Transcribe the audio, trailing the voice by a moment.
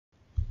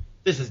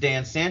This is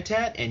Dan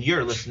Santat, and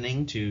you're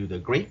listening to the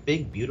Great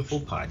Big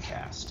Beautiful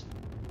Podcast.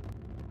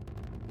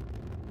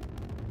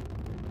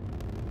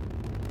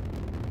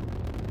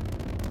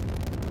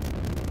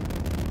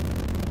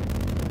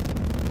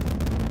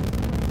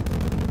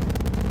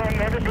 Have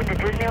you ever been to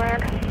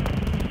Disneyland?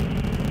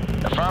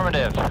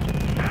 Affirmative.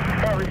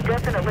 That was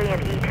definitely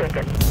an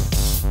e-ticket.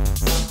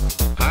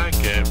 I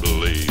can't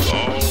believe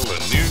all the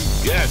new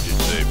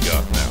gadgets they've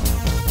got now.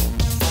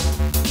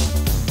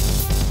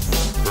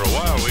 For a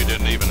while, we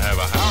didn't even have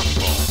a house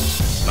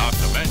phone, not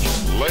to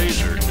mention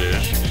laser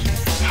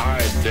discs,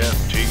 high-def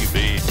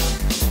TV.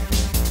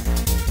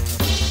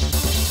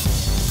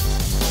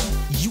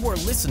 You are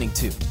listening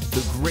to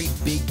the Great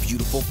Big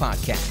Beautiful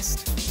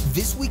Podcast.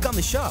 This week on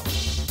the show,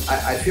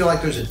 I feel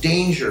like there's a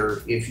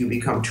danger if you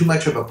become too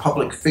much of a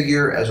public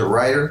figure as a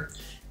writer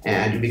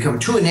and you become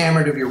too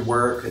enamored of your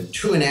work and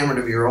too enamored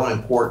of your own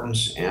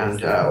importance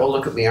and, oh,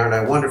 look at me, aren't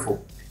I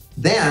wonderful?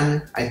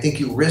 Then I think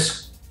you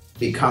risk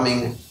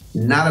becoming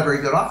not a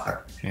very good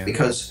author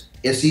because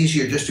it's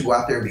easier just to go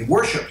out there and be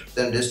worshipped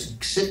than it is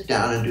to sit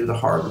down and do the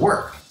hard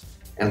work.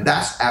 And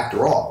that's,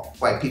 after all,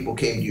 why people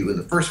came to you in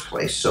the first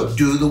place. So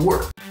do the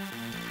work.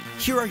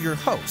 here are your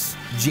hosts,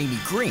 Jamie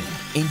Green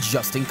and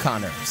Justin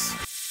Connors.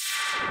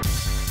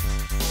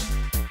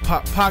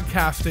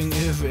 Podcasting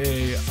is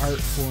a art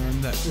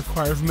form that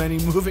requires many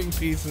moving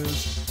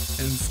pieces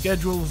and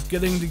schedules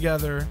getting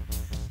together,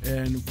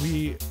 and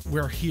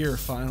we're here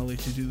finally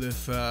to do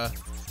this.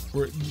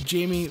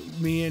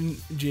 Me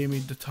and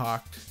Jamie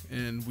talked,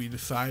 and we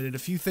decided a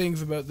few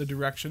things about the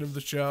direction of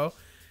the show,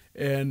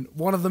 and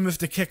one of them is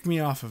to kick me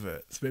off of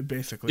it. It's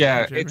basically,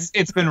 yeah,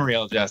 it's been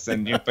real,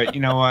 Justin. But you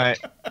know what?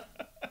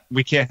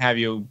 We can't have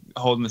you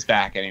holding us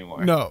back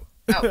anymore. No.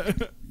 Oh,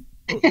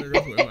 there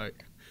goes my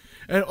mic.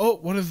 And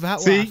what is that?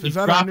 See, laugh? Is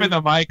that dropping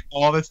the mic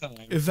all the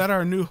time. Is that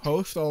our new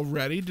host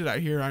already? Did I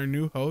hear our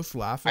new host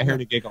laughing? I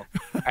heard a giggle.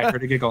 I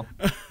heard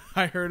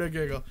a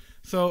giggle.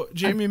 So,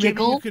 Jamie,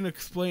 maybe you can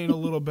explain a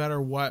little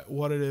better what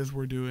it is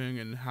we're doing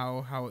and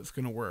how it's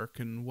going to work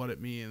and what it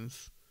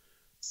means.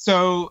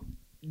 So,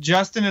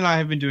 Justin and I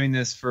have been doing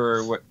this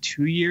for,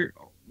 2 years?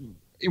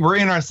 We're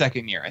in our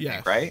second year, I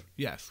think, right?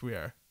 Yes, we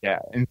are. Yeah,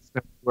 and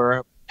so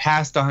we're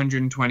past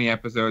 120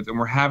 episodes, and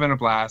we're having a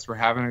blast. We're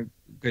having a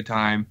good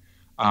time.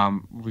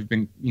 We've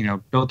been,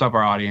 built up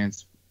our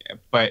audience.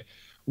 But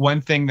one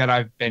thing that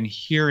I've been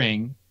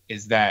hearing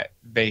is that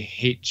they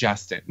hate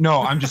Justin.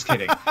 No, I'm just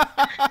kidding.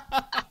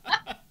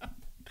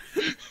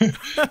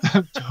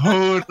 I'm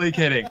totally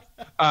kidding.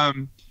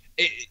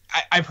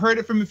 I've heard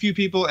it from a few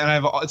people,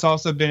 and it's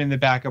also been in the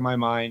back of my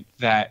mind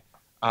that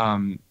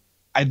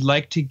I'd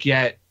like to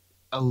get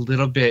a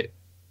little bit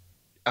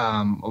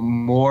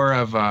more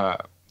of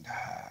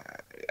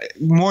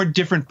more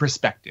different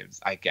perspectives,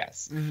 I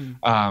guess.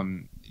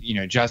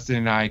 Mm-hmm. Justin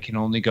and I can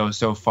only go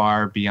so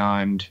far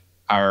beyond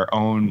our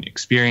own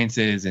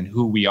experiences and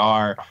who we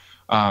are.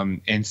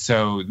 And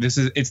so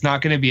it's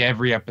not going to be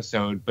every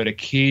episode, but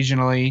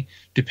occasionally,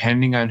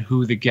 depending on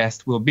who the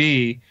guest will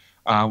be,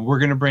 we're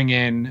going to bring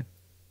in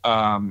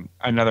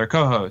another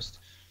co-host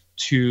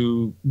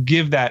to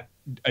give that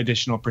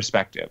additional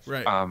perspective.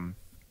 Right.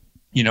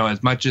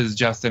 As much as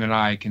Justin and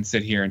I can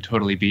sit here and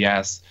totally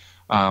BS,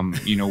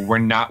 we're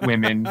not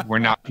women, we're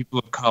not people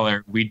of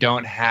color. We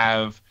don't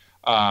have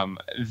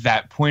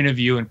that point of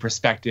view and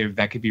perspective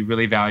that could be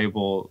really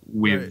valuable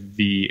with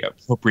the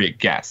appropriate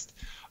guest.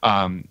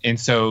 And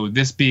so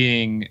this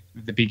being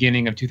the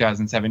beginning of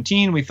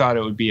 2017, we thought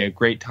it would be a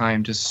great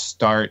time to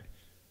start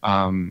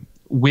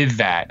with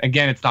that.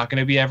 Again, it's not going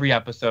to be every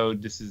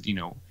episode. This is,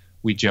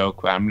 we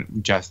joke.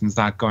 Justin's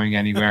not going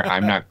anywhere.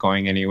 I'm not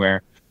going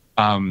anywhere.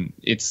 We're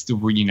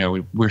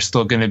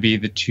still going to be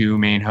the two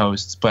main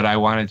hosts, but I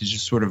wanted to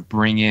just sort of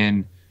bring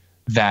in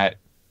that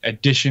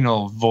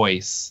additional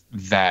voice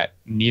that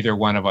neither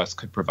one of us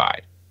could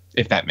provide,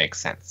 if that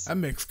makes sense. That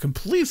makes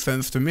complete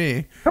sense to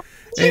me.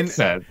 And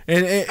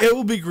it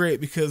will be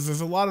great because there's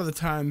a lot of the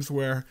times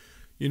where,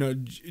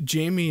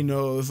 Jamie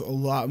knows a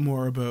lot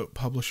more about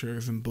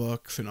publishers and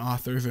books and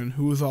authors and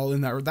who's all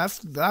in that.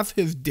 That's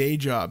his day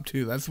job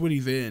too. That's what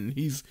he's in.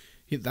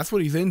 That's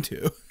what he's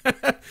into.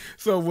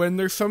 So when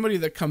there's somebody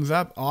that comes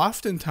up,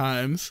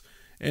 oftentimes,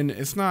 and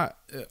it's not,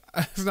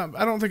 I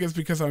don't think it's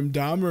because I'm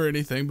dumb or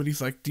anything, but he's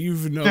like, do you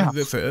even know who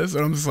this is?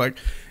 And I'm just like,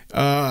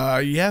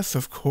 yes,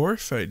 of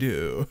course I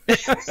do.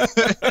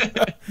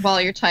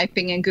 While you're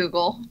typing in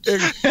Google.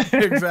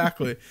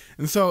 Exactly.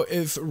 And so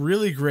it's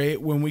really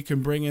great when we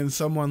can bring in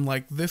someone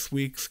like this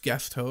week's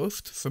guest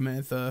host,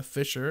 Samantha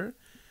Fisher,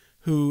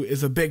 who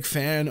is a big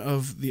fan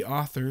of the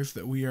authors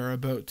that we are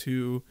about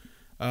to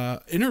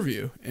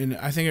interview. And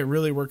I think it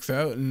really works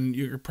out, and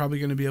you're probably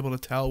going to be able to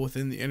tell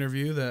within the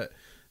interview that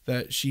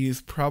she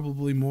is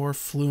probably more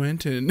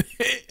fluent in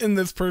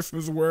this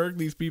person's work,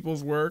 these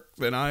people's work,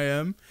 than I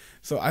am.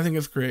 So I think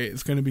it's great.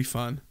 It's going to be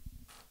fun.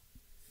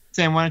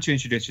 Sam, why don't you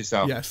introduce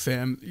yourself? Yeah,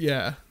 Sam.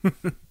 Yeah.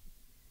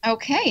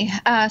 Okay.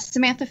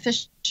 Samantha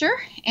Fisher,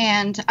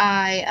 and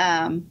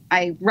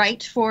I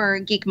write for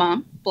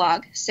GeekMom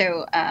blog.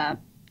 So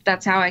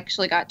that's how I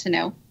actually got to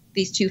know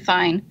these two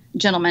fine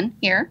gentlemen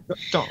here.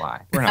 Don't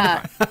lie. We're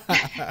not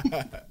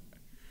fine.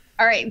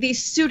 All right,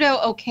 these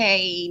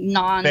pseudo-okay,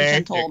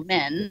 non-gentle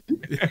men.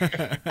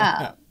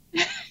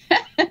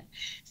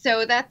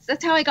 So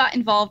that's how I got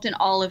involved in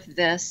all of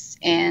this.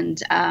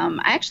 And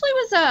I actually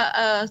was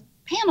a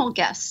panel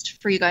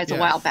guest for you guys a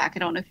while back. I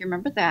don't know if you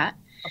remember that.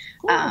 Of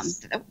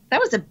course. That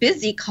was a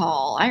busy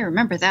call. I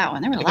remember that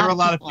one. There were a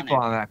lot of people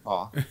on that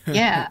call.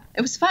 Yeah,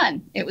 it was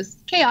fun. It was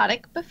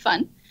chaotic, but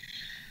fun.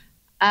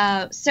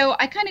 So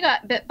I kind of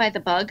got bit by the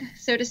bug,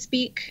 so to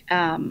speak.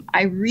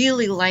 I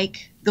really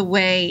like the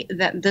way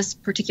that this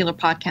particular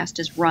podcast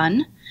is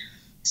run.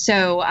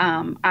 So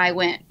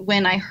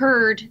when I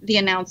heard the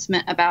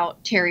announcement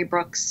about Terry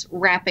Brooks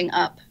wrapping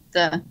up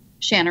the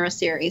Shannara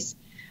series,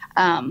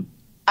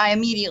 I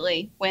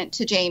immediately went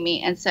to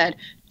Jamie and said,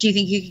 do you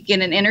think you could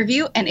get an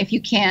interview? And if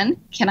you can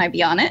I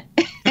be on it?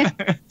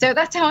 So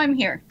that's how I'm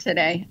here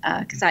today,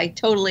 because I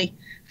totally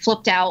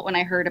flipped out when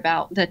I heard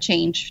about the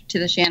change to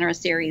the Shannara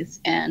series,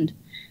 and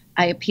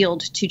I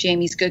appealed to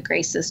Jamie's good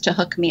graces to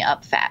hook me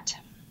up fat.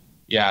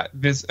 Yeah,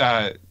 this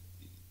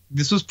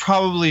was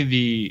probably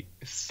the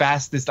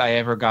fastest I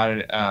ever got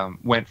it.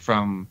 Went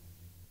from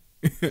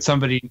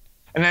somebody,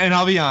 and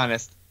I'll be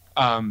honest.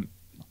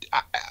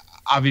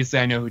 Obviously,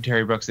 I know who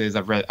Terry Brooks is.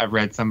 I've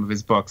read some of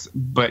his books,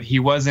 but he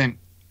wasn't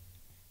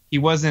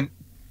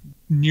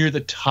near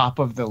the top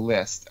of the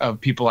list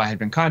of people I had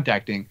been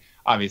contacting.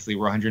 Obviously,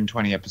 we're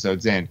 120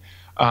 episodes in,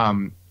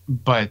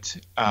 but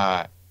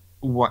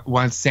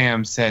once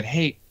Sam said,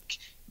 "Hey,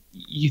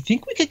 you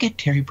think we could get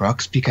Terry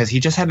Brooks because he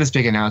just had this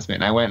big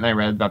announcement?" And I went and I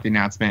read about the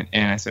announcement,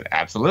 and I said,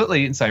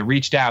 "Absolutely." And so I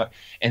reached out,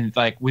 and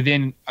like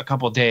within a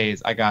couple of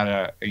days, I got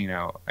a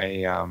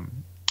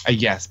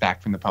yes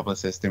back from the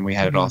publicist, and we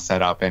had it all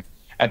set up. And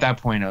at that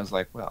point, I was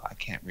like, well, I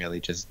can't really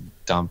just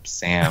dump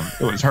Sam.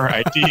 It was her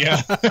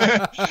idea.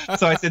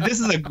 So I said, this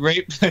is a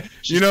great place.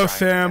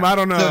 Sam, I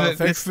don't know. So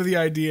thanks for the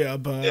idea,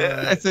 but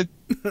I said,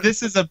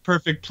 this is a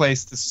perfect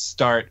place to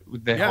start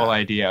with the whole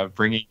idea of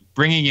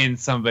bringing in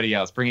somebody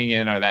else, bringing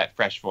in that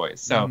fresh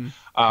voice. So,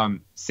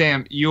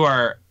 Sam, you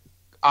are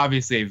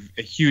obviously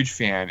a huge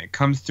fan. It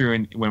comes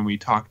through when we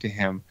talk to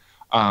him.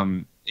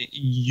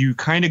 You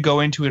kind of go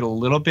into it a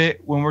little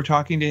bit when we're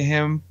talking to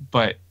him,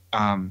 but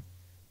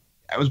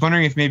I was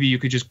wondering if maybe you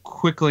could just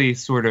quickly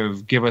sort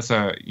of give us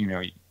a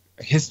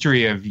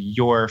history of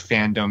your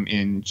fandom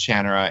in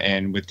Shannara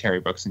and with Terry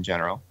Brooks in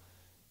general.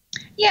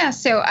 Yeah,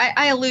 so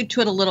I allude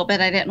to it a little bit.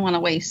 I didn't want to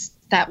waste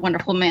that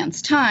wonderful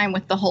man's time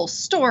with the whole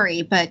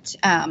story, but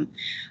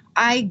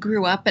I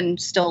grew up and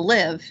still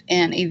live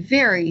in a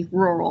very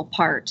rural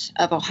part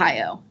of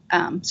Ohio.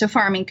 So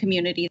farming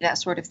community, that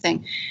sort of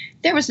thing.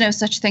 There was no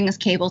such thing as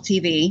cable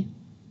TV.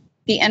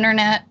 The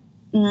internet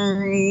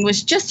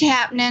was just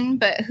happening,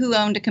 but who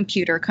owned a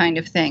computer kind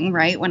of thing,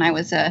 right? When I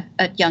was a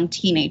young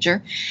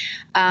teenager.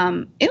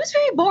 It was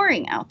very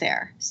boring out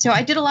there. So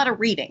I did a lot of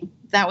reading.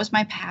 That was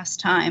my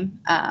pastime,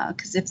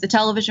 because if the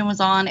television was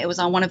on, it was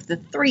on one of the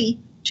 3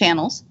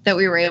 channels that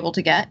we were able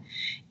to get.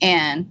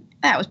 And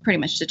that was pretty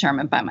much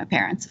determined by my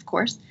parents, of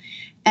course.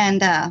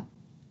 And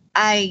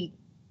I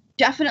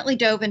definitely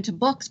dove into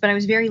books, but I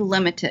was very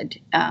limited.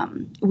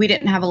 We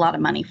didn't have a lot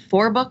of money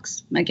for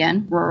books.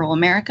 Again, rural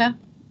America,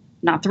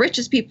 not the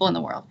richest people in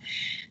the world.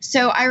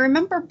 So I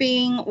remember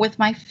being with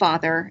my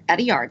father at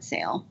a yard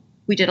sale.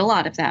 We did a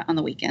lot of that on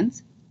the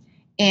weekends.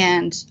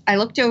 And I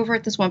looked over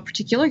at this one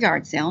particular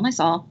yard sale, and I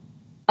saw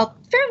a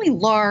fairly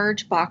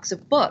large box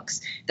of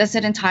books that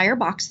said entire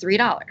box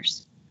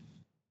 $3.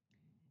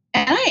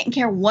 And I didn't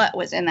care what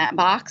was in that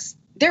box.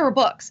 There were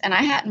books, and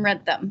I hadn't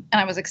read them, and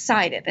I was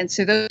excited. And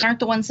so those aren't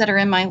the ones that are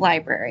in my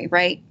library,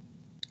 right?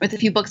 With a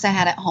few books I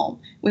had at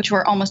home, which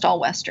were almost all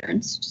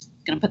Westerns. Just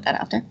going to put that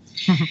out there.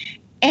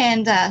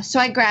 And so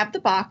I grabbed the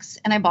box,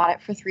 and I bought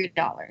it for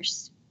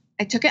 $3.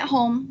 I took it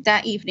home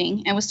that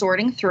evening and was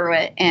sorting through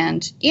it.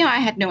 And, I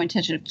had no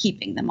intention of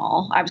keeping them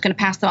all. I was going to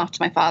pass them off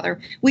to my father.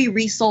 We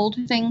resold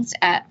things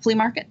at flea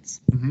markets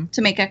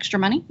to make extra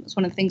money. It was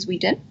one of the things we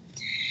did.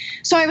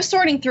 So I was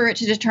sorting through it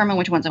to determine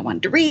which ones I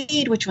wanted to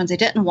read, which ones I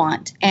didn't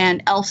want.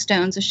 And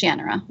Elfstones of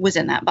Shannara was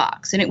in that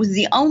box. And it was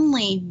the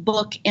only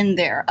book in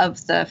there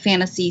of the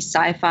fantasy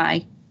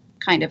sci-fi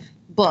kind of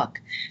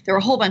book. There were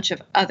a whole bunch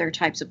of other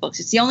types of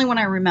books. It's the only one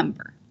I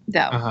remember,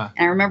 though. And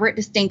I remember it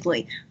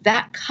distinctly.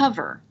 That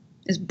cover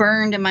is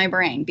burned in my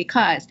brain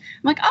because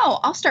I'm like, oh,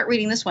 I'll start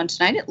reading this one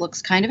tonight. It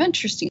looks kind of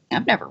interesting.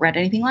 I've never read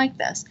anything like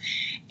this.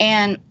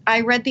 And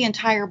I read the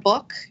entire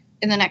book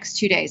in the next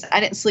 2 days. I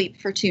didn't sleep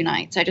for 2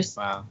 nights. I just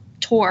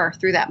tore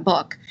through that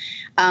book.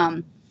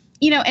 And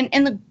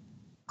in the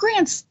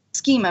grand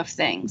scheme of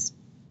things,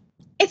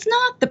 it's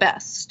not the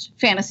best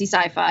fantasy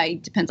sci-fi,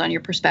 depends on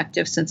your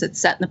perspective since it's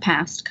set in the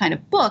past kind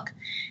of book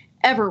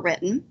ever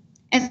written.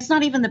 And it's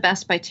not even the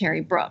best by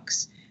Terry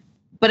Brooks.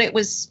 But it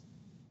was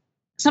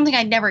something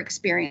I'd never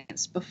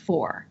experienced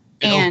before.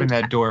 It opened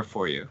that door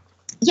for you.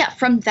 Yeah,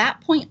 from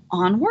that point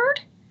onward,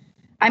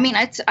 I mean,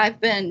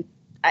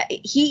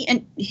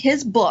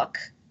 his book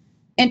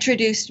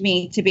introduced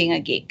me to being a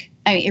geek.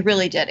 I mean, it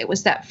really did. It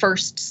was that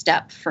first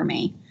step for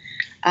me.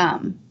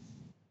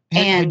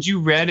 Had you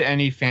read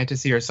any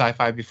fantasy or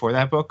sci-fi before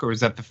that book, or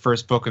was that the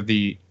first book of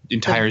the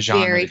entire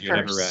genre that you'd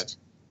ever read?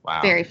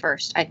 Wow. Very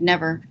first.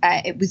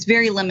 It was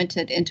very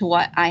limited into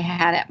what I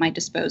had at my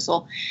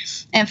disposal.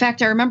 In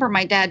fact, I remember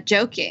my dad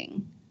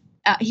joking.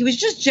 He was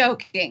just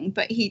joking,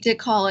 but he did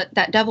call it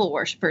that Devil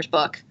Worshippers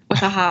book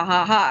with a ha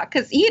ha ha,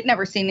 because he had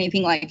never seen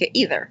anything like it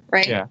either,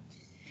 right? Yeah.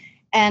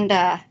 And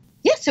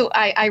so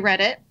I read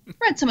it.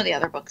 Read some of the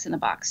other books in the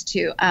box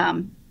too.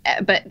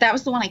 But that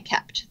was the one I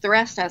kept. The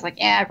rest, I was like,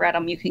 I've read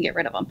them. You can get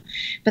rid of them.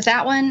 But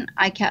that one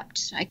I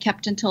kept. I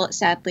kept until it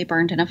sadly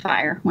burned in a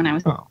fire when I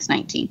was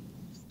 19.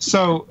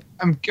 So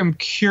I'm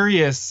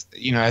curious,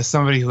 as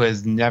somebody who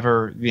has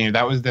never,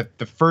 that was the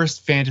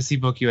first fantasy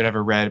book you had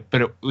ever read,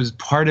 but it was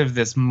part of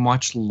this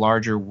much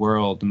larger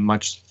world,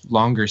 much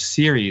longer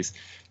series.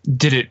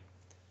 Did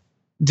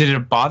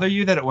it bother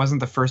you that it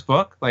wasn't the first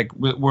book? Like,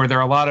 were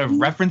there a lot of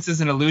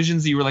references and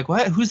allusions that you were like,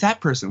 what? Who's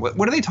that person? What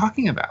are they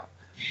talking about?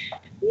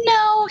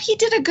 No, he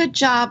did a good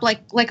job,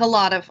 like a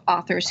lot of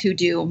authors who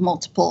do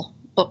multiple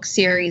book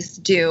series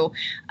do,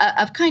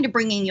 of kind of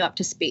bringing you up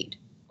to speed.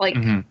 Like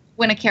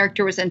when a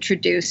character was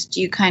introduced,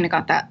 you kind of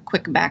got that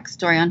quick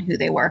backstory on who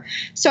they were.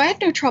 So I had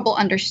no trouble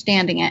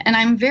understanding it. And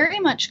I'm very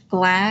much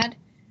glad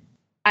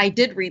I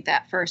did read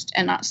that first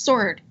and not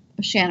Sword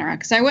of Shannara,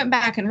 because I went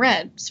back and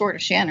read Sword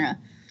of Shannara.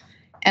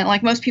 And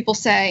like most people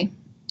say,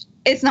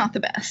 it's not the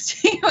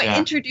best. It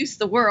introduced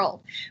the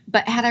world.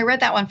 But had I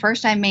read that one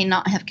first, I may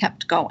not have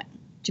kept going,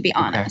 to be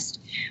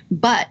honest.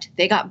 But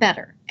they got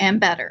better and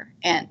better.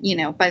 And,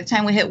 by the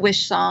time we hit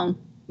Wishsong,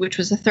 which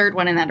was the third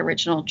one in that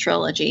original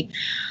trilogy,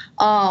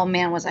 oh,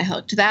 man, was I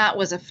hooked. That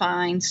was a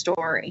fine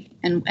story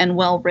and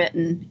well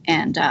written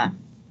and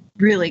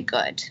really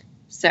good.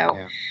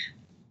 So,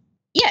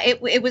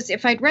 it was.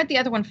 If I'd read the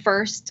other one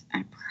first,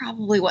 I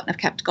probably wouldn't have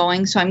kept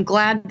going. So I'm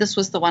glad this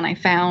was the one I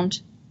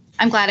found.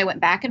 I'm glad I went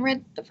back and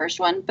read the first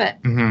one,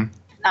 but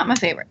not my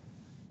favorite.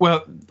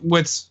 Well,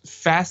 what's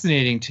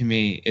fascinating to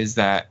me is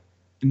that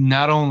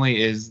not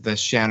only is the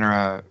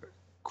Shannara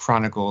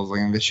Chronicles,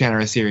 the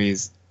Shannara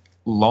series,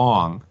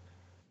 long,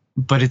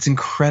 but it's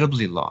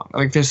incredibly long.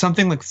 Like, there's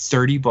something like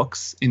 30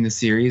 books in the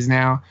series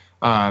now.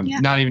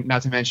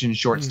 Not to mention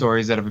short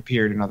stories that have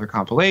appeared in other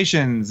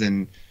compilations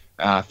and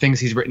things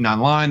he's written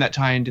online that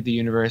tie into the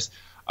universe.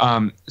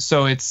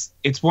 So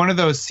it's one of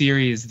those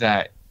series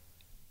that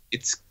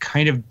it's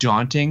kind of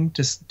daunting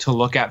to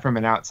look at from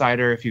an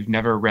outsider if you've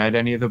never read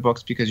any of the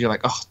books, because you're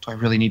like, oh, do I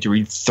really need to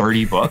read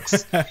 30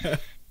 books?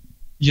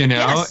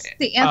 Yes,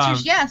 the answer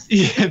is yes.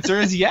 The answer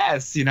is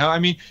yes. I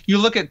mean, you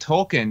look at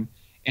Tolkien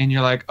and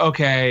you're like,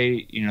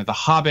 okay, The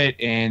Hobbit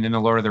and then the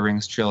Lord of the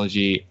Rings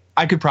trilogy,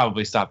 I could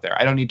probably stop there.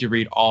 I don't need to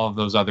read all of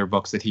those other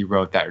books that he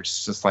wrote that are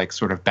just like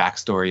sort of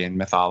backstory and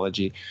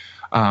mythology.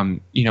 But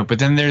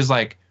then there's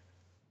like,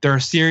 there are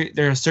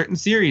certain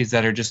series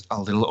that are just a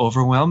little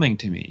overwhelming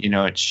to me.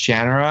 It's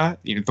Shannara,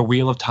 The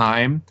Wheel of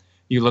Time.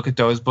 You look at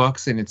those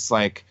books and it's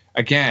like,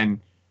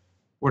 again,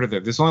 what are there?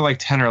 There's only like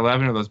 10 or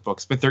 11 of those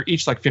books, but they're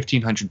each like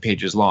 1,500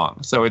 pages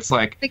long. So it's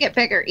like they get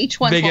bigger.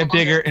 Each one. They get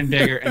bigger and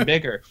bigger and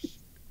bigger.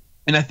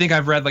 And I think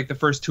I've read like the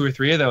first 2 or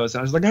 3 of those, and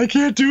I was like, I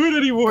can't do it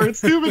anymore.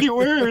 It's too many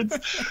words.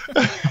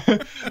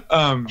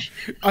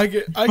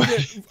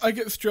 I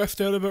get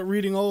stressed out about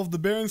reading all of the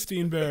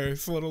Berenstain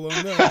Bears, let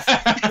alone this.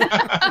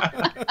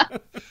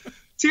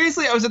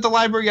 Seriously, I was at the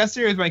library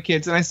yesterday with my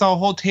kids, and I saw a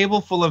whole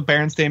table full of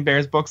Berenstain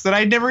Bears books that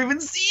I'd never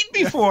even seen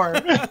before.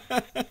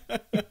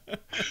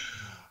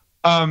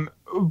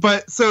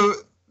 But so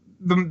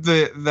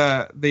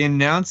the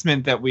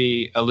announcement that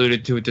we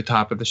alluded to at the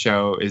top of the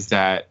show is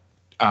that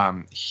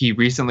he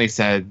recently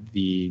said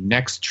the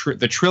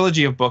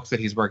trilogy of books that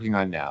he's working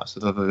on now, so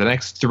the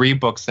next 3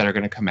 books that are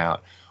going to come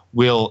out,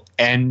 will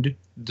end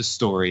the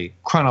story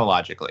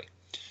chronologically.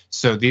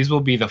 So these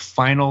will be the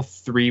final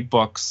 3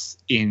 books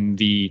in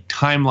the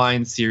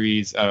timeline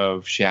series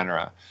of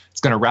Shannara. It's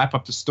going to wrap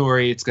up the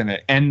story. It's going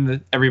to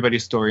end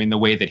everybody's story in the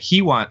way that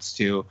he wants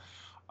to.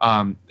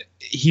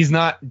 He's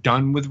not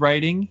done with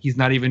writing. He's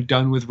not even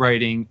done with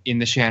writing in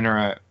the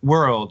Shannara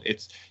world.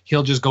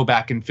 He'll just go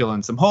back and fill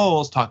in some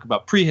holes, talk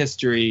about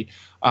prehistory.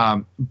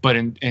 But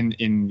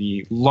in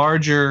the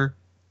larger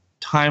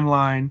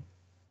timeline,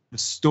 the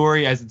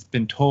story as it's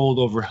been told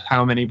over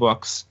how many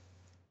books,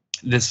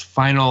 this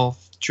final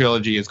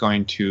trilogy is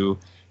going to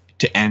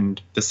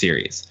end the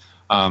series.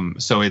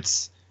 So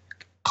it's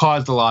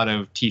caused a lot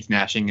of teeth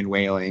gnashing and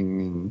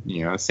wailing.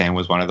 And, Sam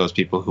was one of those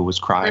people who was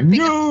crying.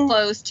 Ripping of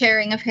clothes,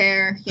 tearing of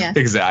hair. Yes.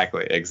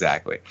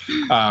 Exactly.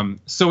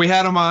 So we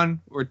had him on.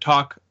 We'd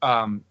talk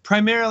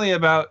primarily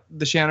about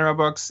the Shannara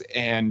books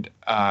and,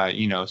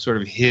 sort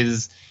of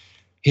his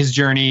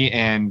journey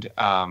and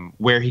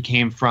where he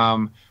came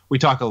from. We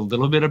talk a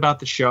little bit about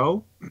the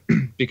show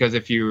because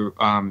if you've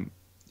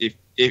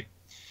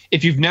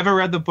never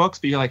read the books,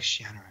 but you're like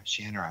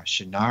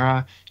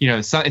Shannara,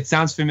 it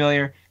sounds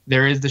familiar.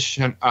 There is the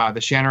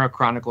Shannara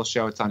Chronicles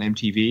show. It's on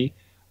MTV.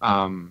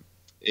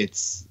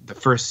 It's the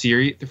first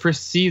series. The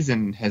first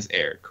season has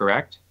aired,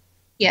 correct?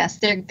 Yes,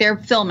 they're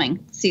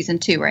filming season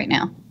 2 right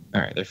now. All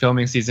right, they're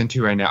filming season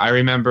 2 right now. I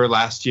remember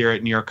last year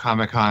at New York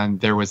Comic Con,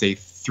 there was a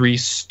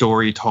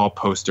 3-story tall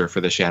poster for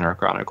the Shannara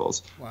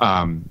Chronicles.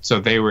 Wow.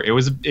 So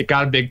it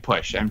got a big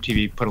push.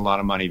 MTV put a lot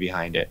of money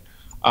behind it.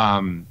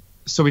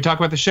 So we talk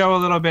about the show a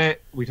little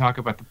bit. We talk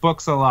about the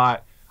books a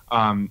lot.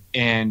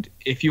 And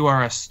if you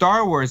are a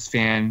Star Wars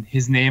fan,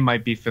 his name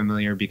might be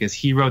familiar because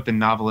he wrote the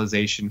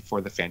novelization for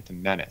The Phantom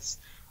Menace.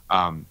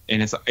 And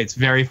it's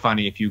very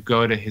funny. If you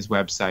go to his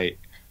website,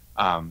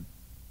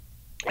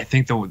 I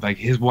think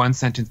his one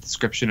sentence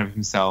description of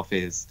himself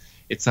is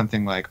it's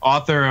something like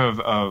author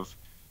of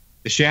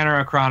the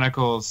Shannara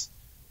Chronicles,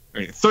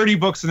 or 30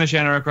 books in the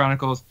Shannara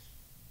Chronicles,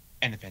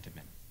 and the Phantom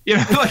Menace. You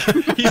know,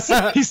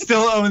 like he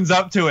still owns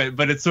up to it,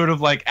 but it's sort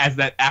of like as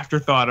that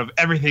afterthought of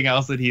everything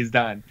else that he's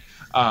done.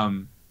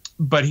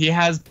 But he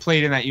has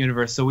played in that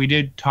universe, so we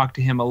did talk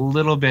to him a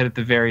little bit at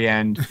the very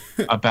end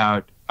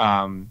about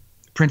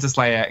Princess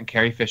Leia and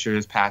Carrie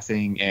Fisher's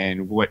passing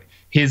and what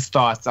his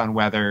thoughts on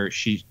whether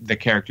the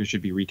character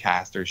should be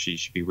recast or she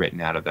should be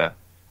written out of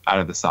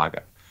the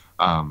saga.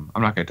 I'm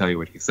not going to tell you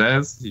what he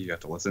says. You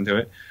have to listen to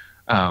it.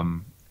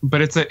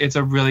 But it's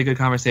a really good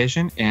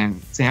conversation.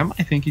 And Sam,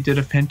 I think you did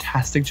a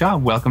fantastic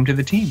job. Welcome to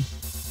the team.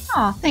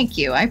 Oh, thank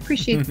you. I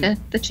appreciate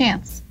the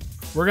chance.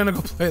 We're going to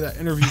go play that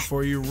interview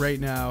for you right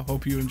now.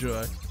 Hope you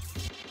enjoy.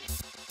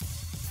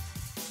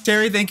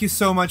 Sherry, thank you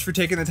so much for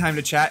taking the time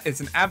to chat. It's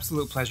an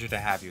absolute pleasure to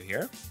have you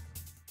here.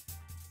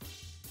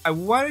 I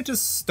wanted to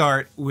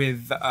start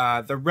with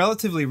the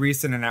relatively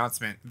recent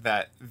announcement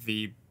that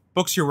the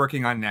books you're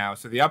working on now,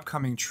 so the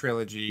upcoming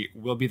trilogy,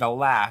 will be the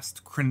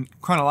last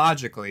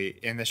chronologically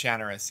in the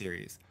Shannara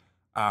series.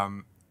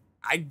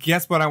 I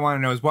guess what I want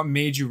to know is what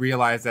made you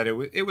realize that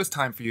it was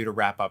time for you to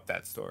wrap up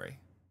that story?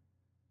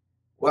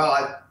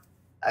 Well,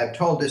 I've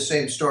told this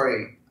same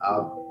story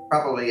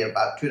probably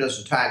about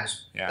 24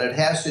 times. Yeah. But it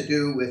has to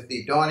do with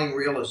the dawning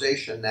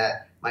realization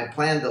that my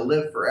plan to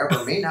live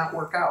forever may not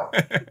work out.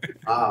 It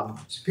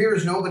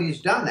appears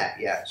nobody's done that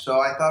yet. So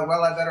I thought,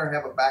 well, I better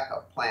have a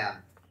backup plan.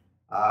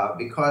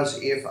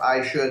 Because if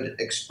I should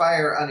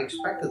expire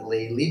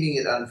unexpectedly, leaving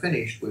it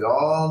unfinished, we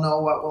all know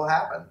what will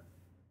happen.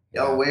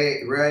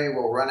 Ray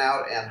will run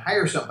out and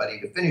hire somebody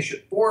to finish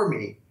it for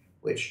me,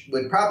 which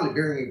would probably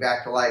bring me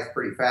back to life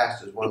pretty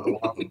fast as one of the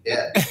Walking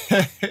Dead.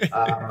 And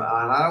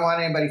I don't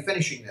want anybody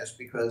finishing this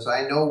because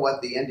I know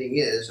what the ending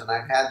is, and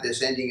I've had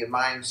this ending in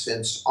mind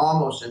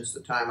almost since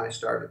the time I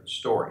started the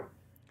story.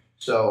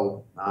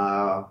 So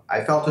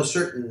I felt a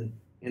certain,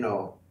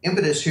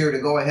 impetus here to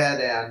go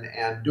ahead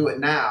and do it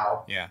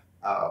now. Yeah.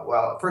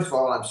 Well, first of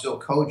all, I'm still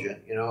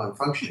cogent, and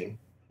functioning,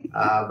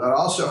 but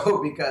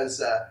also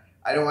because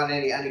I don't want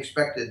any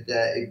unexpected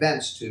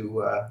events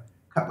to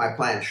cut my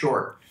plan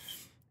short.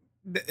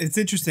 It's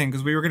interesting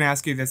because we were going to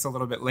ask you this a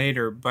little bit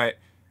later, but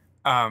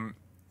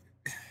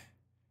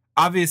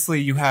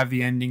obviously you have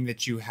the ending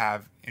that you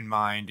have in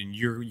mind, and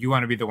you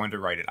want to be the one to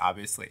write it,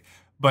 obviously.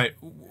 But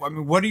I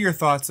mean, what are your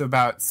thoughts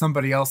about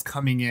somebody else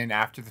coming in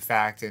after the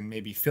fact and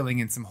maybe filling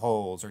in some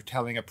holes or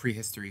telling a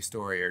prehistory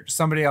story, or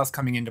somebody else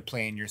coming into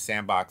play in your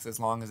sandbox, as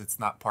long as it's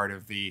not part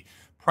of the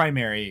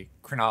primary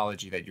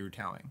chronology that you're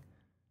telling?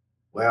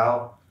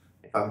 Well,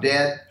 if I'm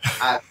dead,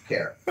 I don't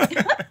care.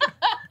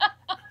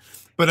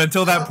 But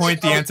until that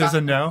point, the answer's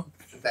a no?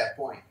 At that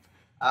point.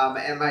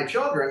 And my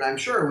children, I'm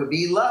sure, would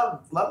be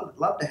love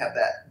to have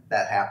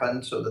that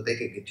happen so that they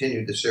could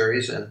continue the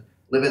series and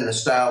live in the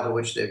style to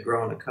which they've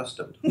grown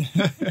accustomed.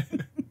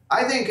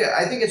 I think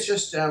it's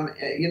just, I'm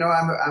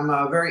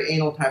a very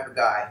anal type of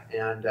guy,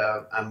 and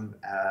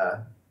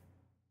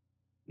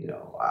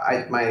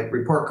my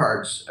report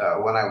cards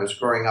when I was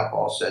growing up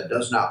all said,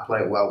 does not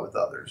play well with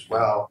others.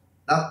 Well,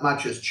 not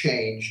much has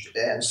changed,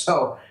 and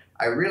so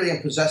I really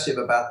am possessive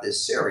about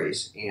this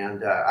series,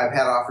 and I've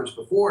had offers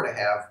before to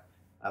have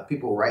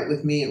people write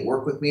with me and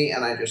work with me,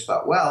 and I just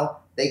thought, well,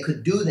 they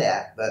could do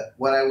that, but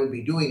what I would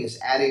be doing is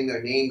adding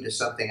their name to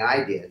something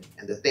I did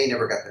and that they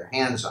never got their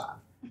hands on.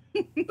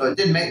 So it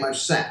didn't make much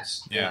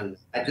sense. Yeah. And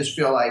I just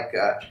feel like,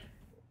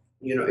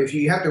 if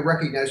you have to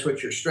recognize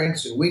what your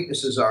strengths and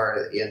weaknesses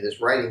are in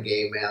this writing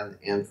game,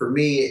 and for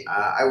me,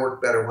 I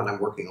work better when I'm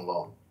working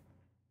alone.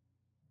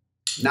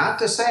 Not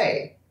to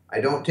say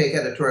I don't take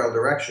editorial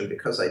direction,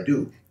 because I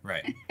do.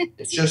 Right.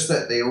 It's just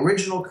that the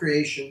original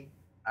creation,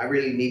 I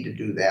really need to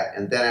do that.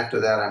 And then after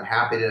that, I'm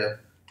happy to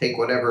take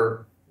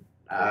whatever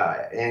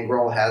Ann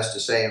Grohl has to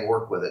say and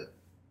work with it.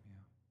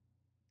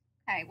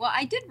 Okay, well,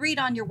 I did read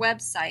on your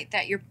website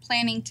that you're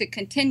planning to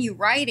continue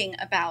writing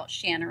about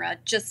Shannara,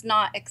 just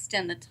not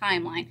extend the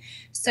timeline.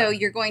 So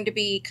you're going to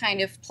be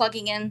kind of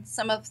plugging in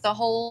some of the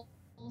holes,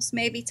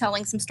 maybe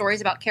telling some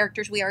stories about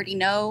characters we already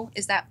know.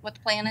 Is that what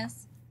the plan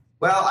is?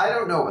 Well, I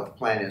don't know what the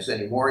plan is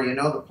anymore.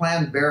 The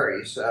plan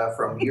varies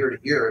from year to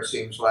year, it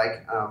seems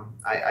like.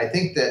 I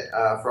think that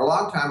for a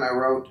long time I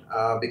wrote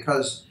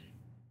because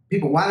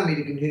people wanted me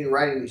to continue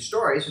writing these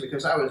stories,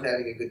 because I was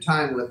having a good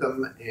time with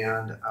them.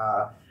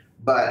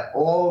 But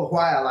all the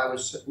while I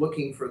was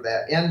looking for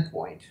that end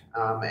point.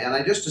 And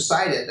I just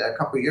decided a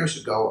couple of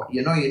years ago,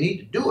 you need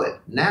to do it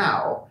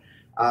now.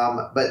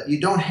 But you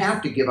don't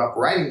have to give up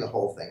writing the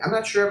whole thing. I'm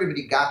not sure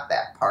everybody got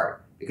that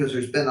part, because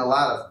there's been a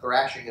lot of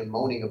thrashing and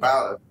moaning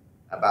about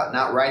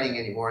not writing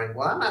anymore. And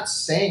well, I'm not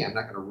saying I'm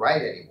not going to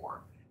write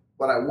anymore.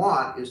 What I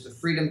want is the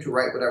freedom to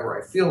write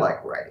whatever I feel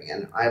like writing.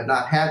 And I have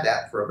not had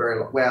that for a very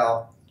long,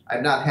 well,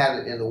 I've not had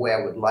it in the way I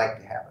would like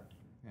to have it.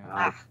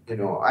 Yeah. You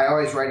know, I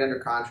always write under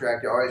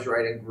contract. I always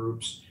write in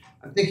groups.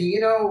 I'm thinking, you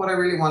know, what I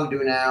really want to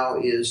do now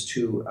is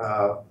to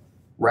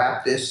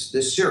wrap this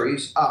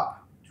series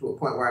up to a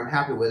point where I'm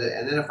happy with it.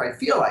 And then if I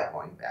feel like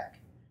going back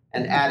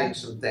and adding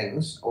some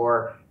things,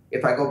 or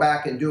if I go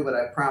back and do what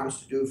I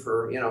promised to do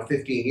for,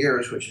 15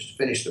 years, which is to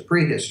finish the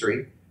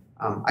prehistory,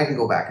 I can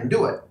go back and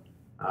do it.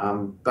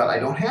 But I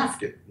don't have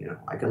to.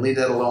 I can leave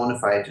that alone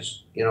if I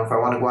just, if I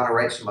want to go on and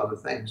write some other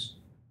things.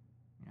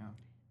 Yeah.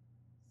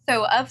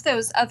 So of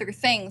those other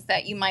things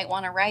that you might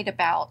want to write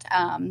about,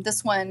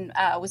 this one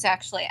was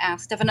actually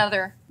asked of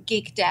another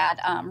geek dad,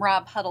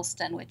 Rob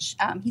Huddleston, which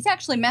he's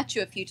actually met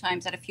you a few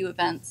times at a few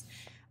events.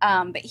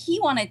 But he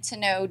wanted to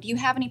know, do you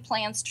have any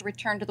plans to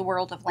return to the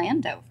world of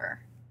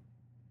Landover?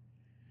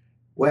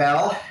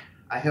 Well,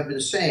 I have been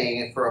saying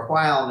it for a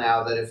while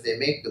now that if they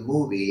make the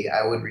movie,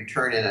 I would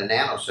return in a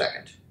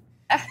nanosecond.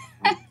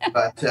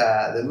 But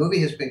the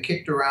movie has been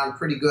kicked around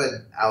pretty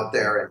good out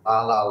there in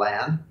La La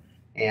Land,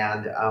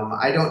 and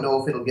I don't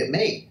know if it'll get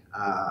made.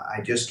 I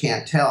just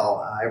can't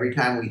tell. Every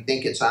time we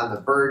think it's on the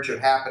verge of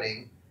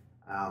happening,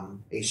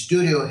 a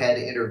studio head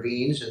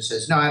intervenes and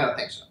says, no, I don't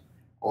think so.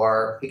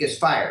 Or he gets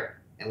fired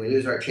and we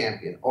lose our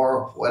champion,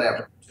 or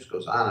whatever. It just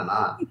goes on and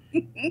on.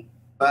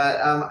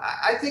 But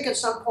I think at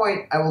some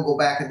point I will go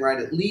back and write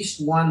at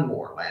least one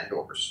more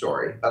Landover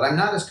story. But I'm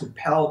not as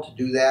compelled to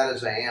do that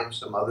as I am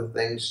some other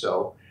things.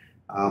 So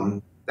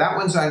that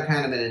one's on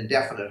kind of an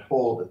indefinite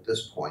hold at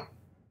this point.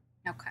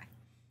 Okay.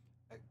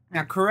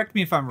 Now, correct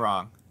me if I'm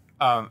wrong.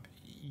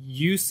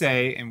 You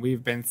say, and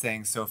we've been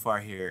saying so far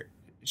here,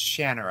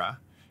 Shannara,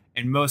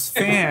 and most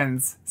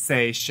fans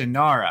say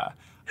Shannara.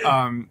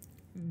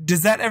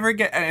 Does that ever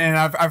get? And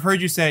I've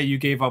heard you say you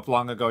gave up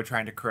long ago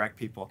trying to correct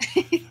people.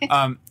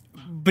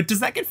 But does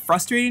that get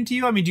frustrating to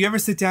you? I mean, do you ever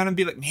sit down and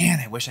be like, man,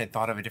 I wish I'd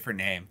thought of a different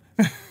name?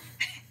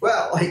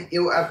 Well,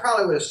 I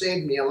probably would have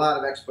saved me a lot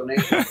of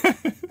explanation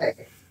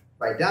if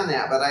I'd done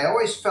that. But I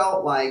always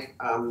felt like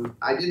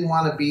I didn't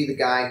want to be the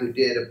guy who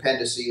did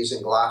appendices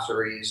and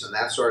glossaries and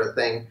that sort of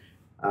thing.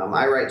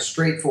 I write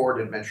straightforward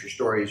adventure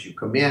stories. You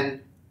come in,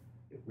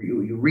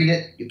 you read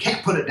it, you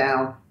can't put it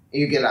down,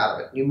 and you get out of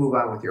it. And you move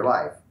on with your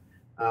life.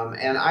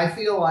 And I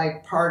feel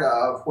like part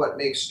of what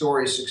makes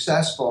stories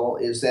successful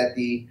is that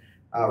the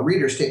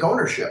readers take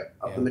ownership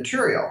of the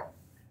material.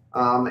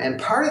 And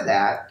part of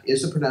that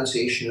is the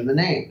pronunciation of the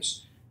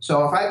names.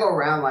 So if I go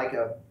around like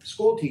a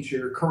school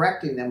teacher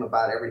correcting them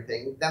about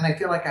everything, then I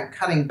feel like I'm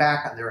cutting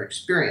back on their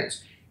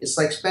experience. It's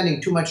like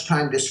spending too much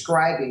time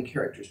describing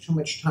characters, too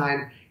much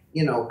time,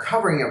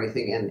 covering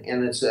everything.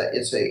 And it's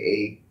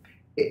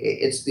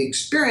the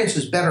experience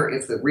is better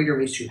if the reader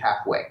meets you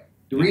halfway.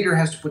 The reader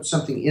has to put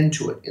something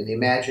into it in the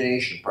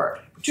imagination part,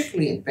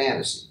 particularly in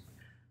fantasy.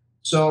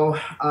 So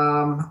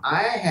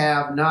I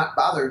have not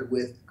bothered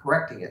with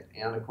correcting it.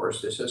 And of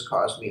course, this has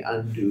caused me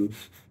undue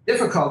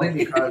difficulty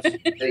because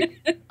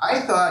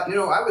I thought,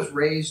 I was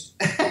raised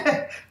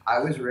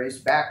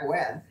back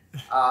when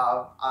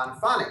on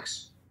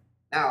phonics.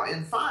 Now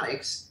in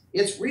phonics,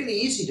 it's really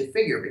easy to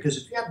figure because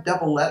if you have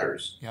double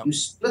letters, you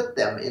split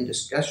them in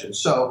discussion.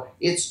 So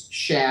it's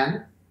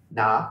Shan,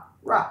 Na,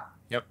 Ra.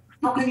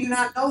 How can you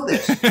not know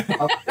this?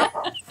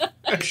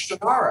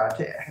 Shannara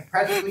to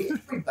practically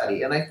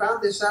everybody. And I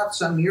found this out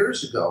some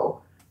years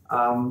ago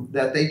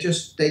that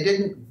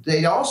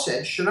they all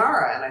said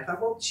Shannara. And I thought,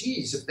 well,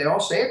 geez, if they all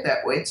say it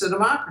that way, it's a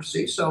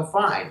democracy, so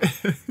fine.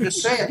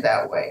 Just say it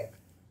that way.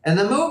 And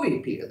the movie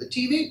people, the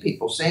TV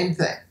people, same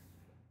thing.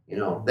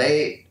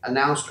 They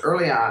announced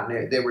early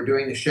on they were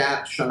doing the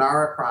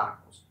Shannara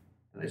Chronicles.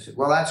 And I said,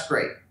 well, that's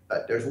great.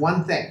 But there's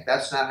one thing.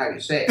 That's not how you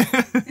say it.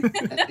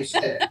 And they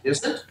said,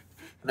 is it?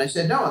 And I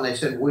said, no. And they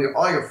said, well,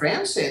 all your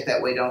fans say it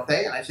that way, don't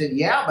they? And I said,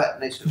 yeah, but...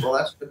 And they said, well,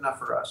 that's good enough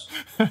for us.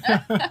 So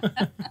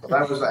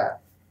that was that.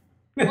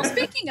 Well,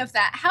 speaking of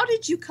that, how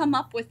did you come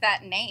up with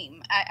that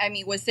name? I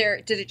mean,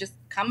 did it just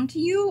come to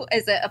you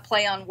as a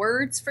play on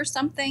words for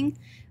something?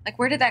 Like,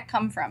 where did that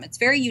come from? It's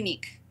very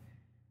unique.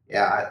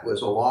 Yeah, it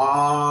was a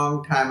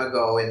long time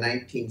ago in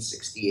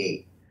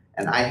 1968,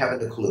 and I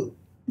haven't a clue.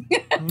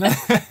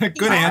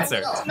 Good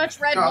answer. Too much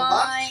red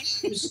wine.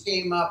 Just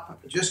came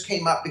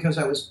up because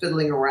I was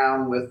fiddling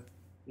around with,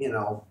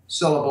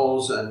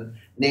 syllables and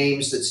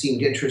names that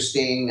seemed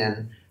interesting,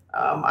 and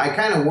I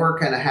kind of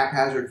work in a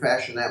haphazard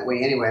fashion that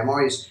way anyway. I'm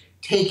always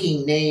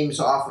taking names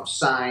off of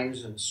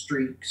signs and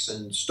streaks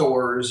and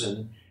stores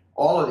and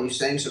all of these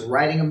things and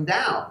writing them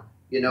down,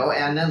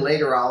 and then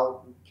later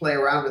I'll play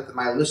around with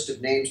my list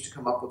of names to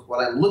come up with what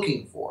I'm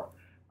looking for.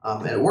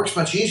 And it works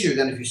much easier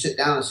than if you sit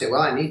down and say,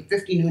 well, I need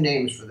 50 new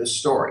names for this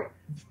story.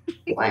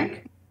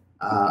 Blank.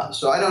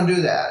 So I don't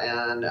do that.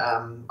 And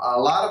a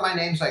lot of my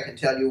names, I can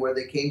tell you where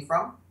they came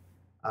from.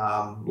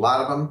 A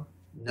lot of them,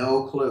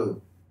 no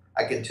clue.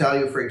 I can tell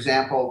you, for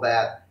example,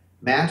 that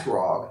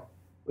Mantrog,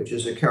 which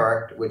is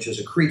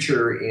a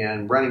creature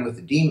in Running with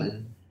the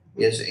Demon,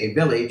 is a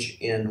village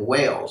in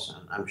Wales.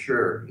 And I'm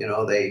sure,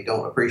 they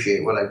don't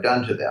appreciate what I've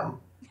done to them.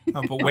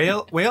 Oh, but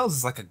Wales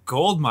is like a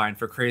gold mine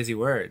for crazy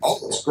words. Oh,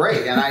 it's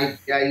great. And I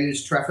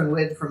use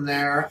Treffenwyd from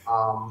there.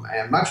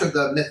 And much of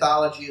the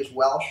mythology is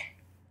Welsh.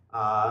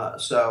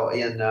 So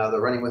in the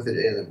Running with It,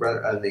 in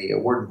the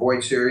Word and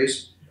Void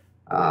series,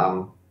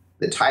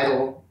 the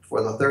title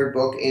for the third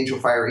book, Angel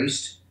Fire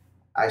East,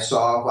 I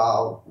saw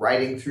while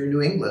riding through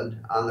New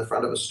England on the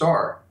front of a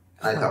star.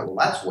 And I thought, well,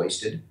 that's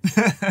wasted.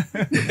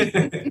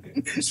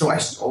 So I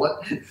stole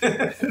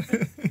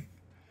it.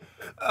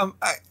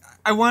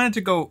 I wanted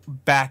to go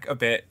back a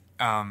bit.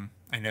 I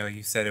know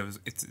you said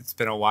it's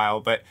been a while,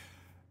 but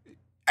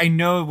I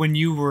know when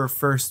you were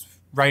first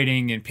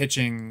writing and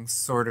pitching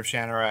Sword of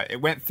Shannara,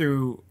 it went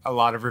through a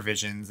lot of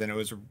revisions, and it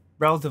was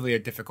relatively a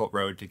difficult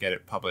road to get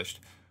it published.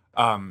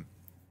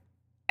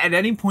 At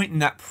any point in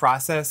that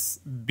process,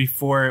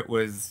 before it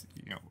was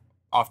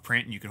off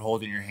print and you could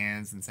hold it in your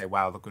hands and say,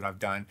 wow, look what I've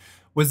done,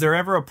 was there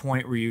ever a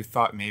point where you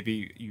thought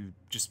maybe you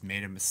just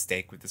made a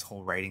mistake with this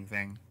whole writing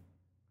thing?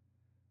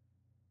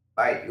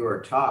 Bite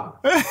your tongue.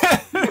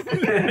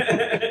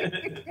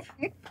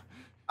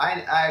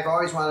 I've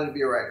always wanted to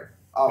be a writer,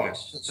 always,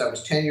 since I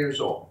was 10 years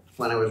old,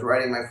 when I was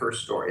writing my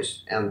first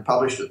stories, and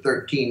published at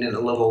 13 in a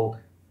little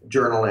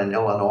journal in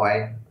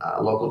Illinois,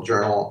 a local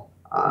journal,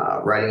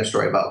 writing a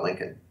story about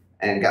Lincoln,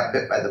 and got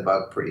bit by the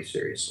bug pretty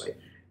seriously.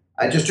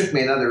 It just took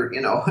me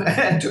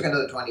it took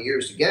another 20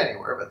 years to get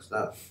anywhere, but it's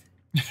not.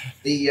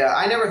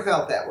 I never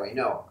felt that way,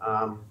 no.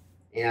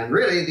 And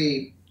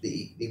really,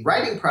 the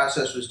writing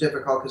process was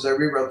difficult because I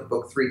rewrote the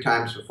book 3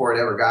 times before it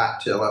ever got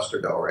to Lester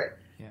Delray.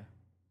 Yeah.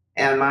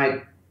 And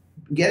my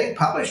getting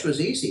published was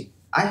easy.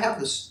 I have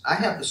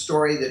the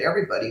story that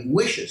everybody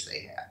wishes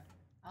they had.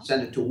 Oh.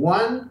 Send it to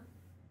one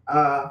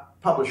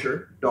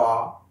publisher,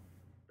 Donald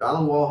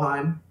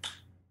Wollheim.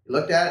 He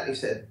looked at it and he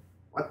said,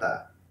 "What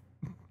the?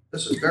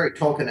 This is very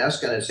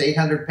Tolkien-esque and it's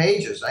 800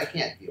 pages. I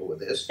can't deal with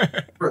this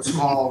for a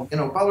small,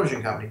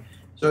 publishing company."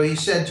 So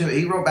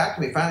he wrote back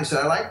to me, finally said,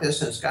 "I like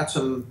this and it's got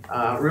some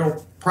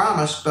real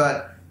promise,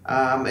 but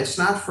it's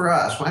not for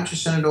us. Why don't you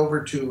send it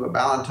over to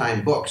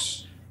Ballantine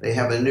Books? They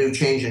have a new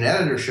change in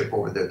editorship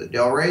over there. The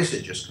Del Reys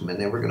had just come in.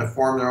 They were going to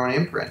form their own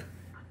imprint."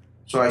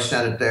 So I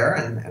sent it there,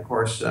 and of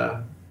course,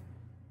 the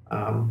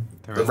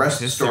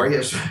rest of the story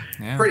is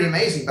pretty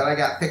amazing. But I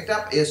got picked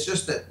up. It's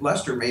just that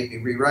Lester made me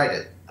rewrite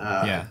it,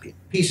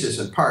 pieces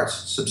and parts,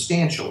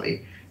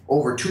 substantially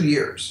over 2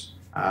 years.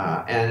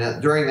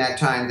 And during that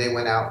time, they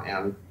went out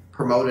and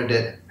promoted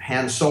it,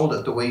 hand sold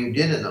it the way you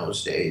did in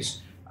those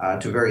days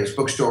to various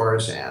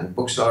bookstores and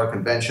bookseller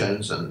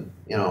conventions, and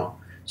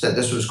said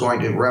this was going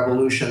to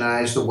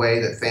revolutionize the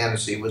way that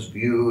fantasy was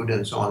viewed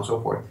and so on and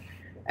so forth.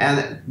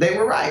 And they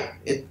were right.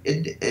 It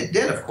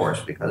did, of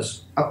course,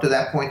 because up to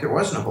that point there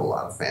wasn't a whole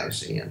lot of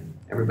fantasy, and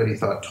everybody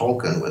thought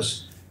Tolkien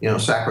was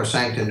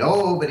sacrosanct and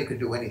nobody could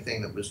do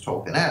anything that was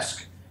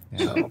Tolkien-esque.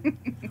 So.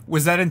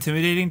 Was that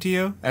intimidating to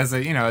you as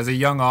a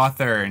young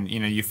author, and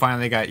you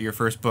finally got your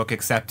first book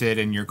accepted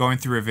and you're going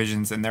through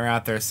revisions and they're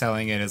out there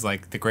selling it as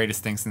like the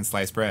greatest thing since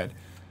sliced bread?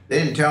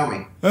 They didn't tell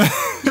me.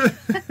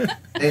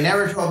 They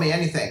never told me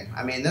anything.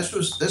 I mean, this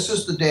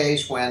is the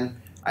days when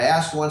I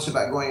asked once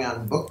about going on a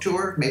book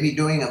tour, maybe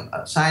doing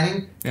a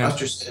signing. Yeah.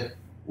 Lester said,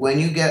 "When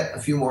you get a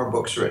few more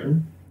books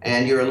written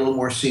and you're a little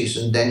more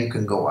seasoned, then you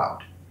can go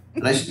out."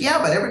 And I said, "Yeah,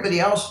 but everybody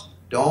else,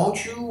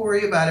 don't you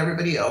worry about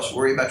everybody else.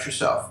 Worry about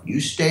yourself. You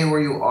stay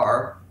where you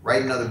are,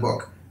 write another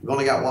book. We've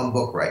only got one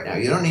book right now.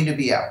 You don't need to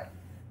be out."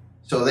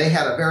 So they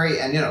had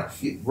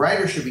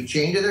writers should be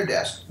chained to their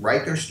desk,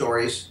 write their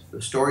stories.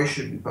 The story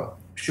should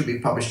be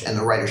published, and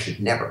the writer should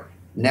never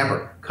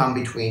come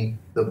between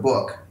the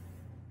book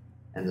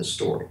and the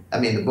story. I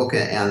mean, the book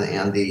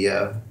and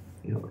the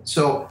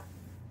So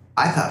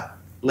I thought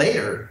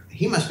later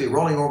he must be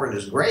rolling over in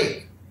his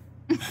grave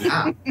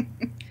now,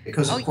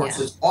 because of course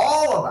it's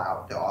all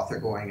about the author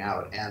going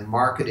out and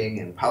marketing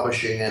and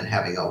publishing and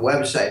having a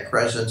website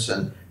presence,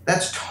 and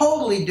that's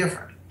totally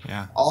different.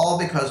 Yeah. All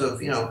because of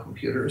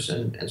computers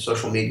and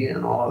social media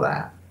and all of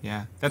that.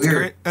 Yeah,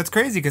 that's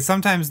crazy, because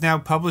sometimes now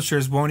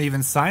publishers won't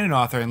even sign an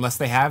author unless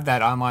they have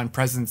that online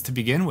presence to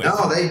begin with.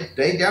 No,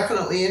 they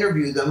definitely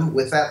interview them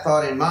with that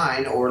thought in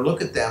mind, or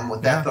look at them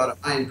with that thought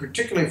in mind,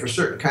 particularly for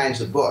certain kinds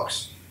of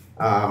books.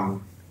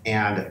 And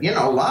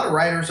a lot of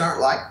writers aren't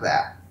like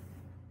that.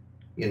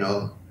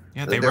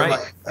 Yeah, they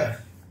write.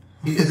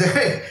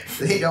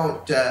 They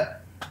don't.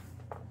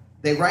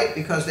 They write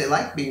because they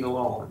like being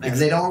alone, and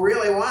they don't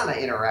really want to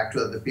interact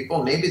with other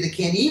people. Maybe they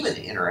can't even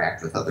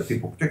interact with other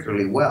people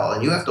particularly well,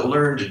 and you have to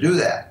learn to do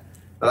that.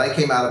 But I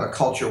came out of a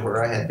culture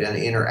where I had been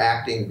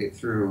interacting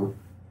through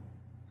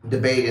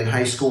debate in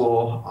high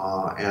school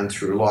and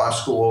through law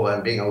school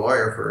and being a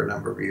lawyer for a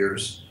number of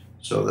years,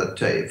 so that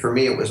for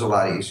me it was a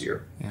lot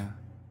easier. Yeah.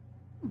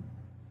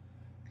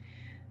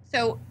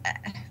 So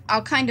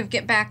I'll kind of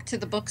get back to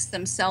the books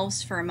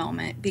themselves for a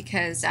moment,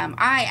 because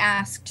I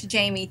asked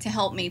Jamie to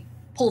help me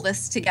pull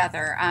this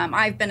together.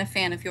 I've been a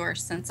fan of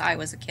yours since I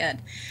was a kid.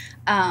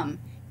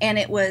 and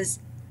it was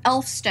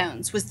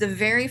Elfstones was the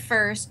very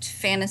first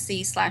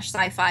fantasy /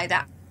 sci-fi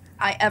that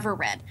I ever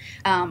read.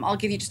 I'll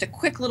give you just a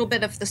quick little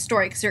bit of the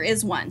story, because there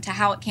is one, to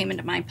how it came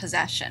into my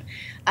possession.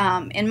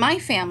 In my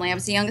family, I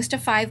was the youngest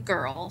of 5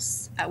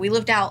 girls. We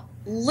lived out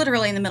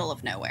literally in the middle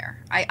of nowhere.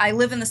 I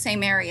live in the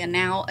same area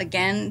now,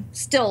 again,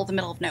 still the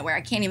middle of nowhere.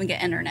 I can't even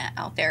get internet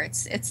out there.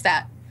 It's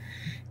that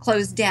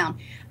closed down.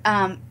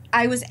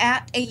 I was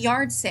at a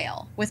yard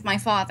sale with my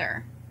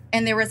father,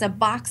 and there was a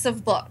box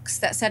of books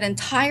that said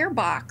entire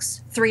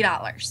box,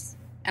 $3.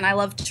 And I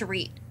loved to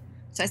read.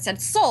 So I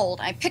said, sold.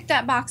 I picked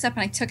that box up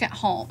and I took it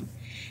home.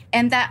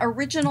 And that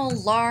original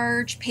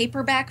large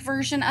paperback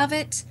version of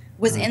it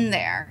was in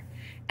there.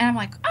 And I'm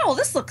like, oh,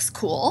 this looks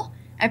cool.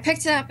 I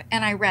picked it up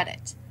and I read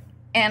it.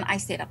 And I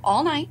stayed up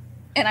all night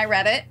and I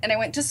read it. And I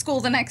went to school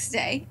the next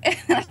day. And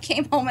I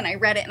came home and I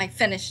read it and I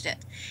finished it.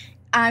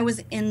 I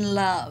was in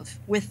love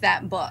with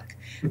that book.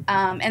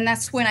 And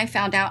that's when I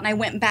found out. And I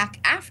went back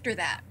after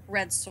that,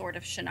 read Sword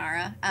of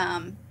Shannara.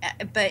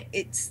 But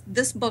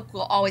this book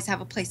will always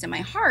have a place in my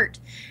heart.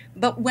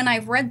 But when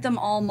I've read them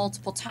all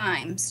multiple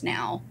times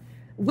now,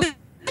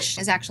 Wish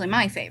is actually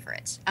my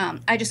favorite.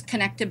 I just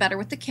connected better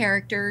with the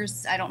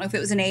characters. I don't know if it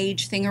was an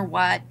age thing or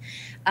what.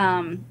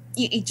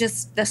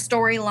 Just the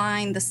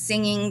storyline, the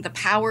singing, the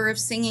power of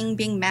singing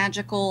being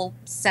magical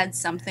said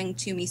something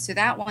to me. So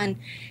that one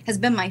has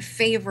been my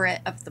favorite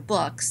of the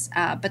books.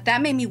 But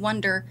that made me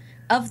wonder,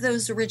 of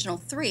those original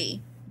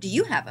 3, do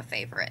you have a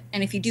favorite?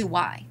 And if you do,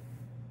 why?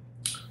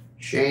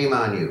 Shame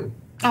on you.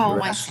 Oh,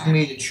 You're asking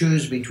me to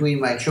choose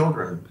between my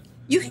children.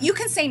 You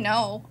can say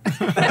no.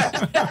 There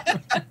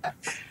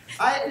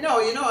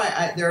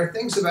are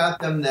things about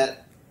them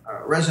that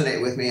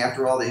resonate with me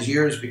after all these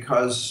years,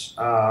 because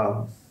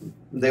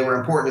they were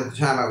important at the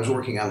time I was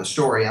working on the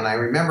story, and I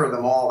remember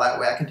them all that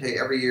way. I can tell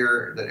you every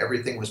year that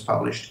everything was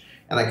published,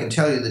 and I can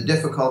tell you the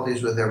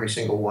difficulties with every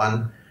single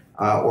one,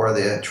 or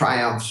the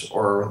triumphs,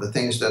 or the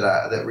things that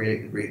I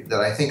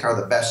think are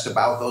the best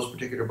about those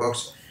particular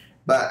books.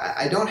 But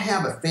I don't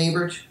have a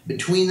favorite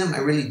between them. I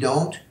really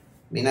don't.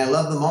 I mean, I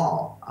love them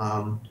all.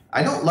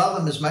 I don't love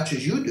them as much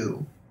as you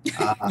do,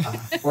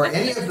 or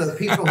any of the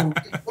people who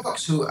read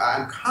books, who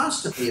I'm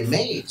constantly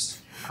amazed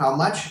how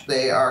much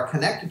they are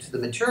connected to the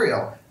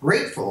material,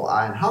 grateful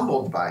and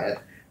humbled by it,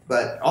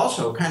 but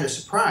also kind of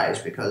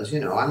surprised, because,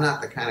 I'm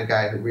not the kind of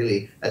guy who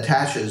really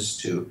attaches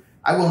to,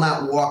 I will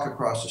not walk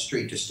across the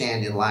street to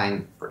stand in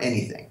line for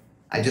anything.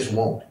 I just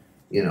won't,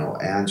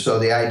 and so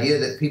the idea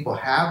that people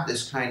have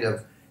this kind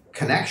of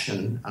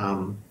connection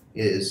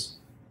is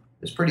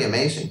pretty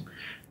amazing.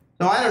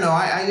 No, I don't know.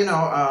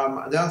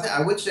 The other thing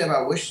I would say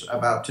about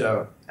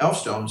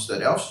Elfstones,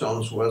 that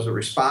Elfstones was a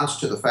response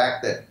to the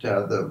fact that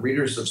the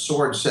readers of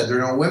Sword said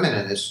there are no women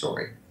in this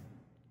story.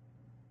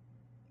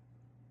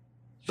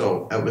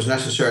 So it was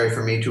necessary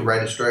for me to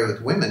write a story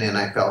with women, and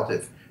I felt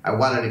if I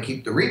wanted to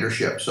keep the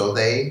readership, so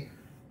they,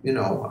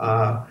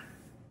 I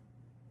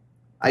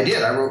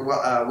did. I wrote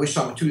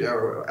Wishsong with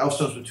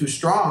Elfstones with 2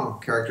 strong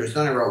characters.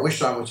 Then I wrote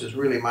Wishsong, which is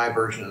really my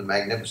version of the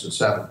Magnificent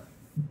Seven.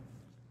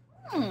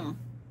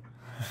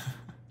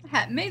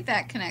 Hadn't made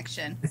that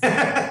connection.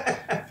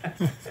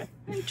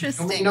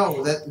 Interesting.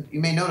 You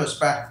may notice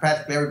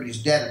practically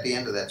everybody's dead at the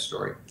end of that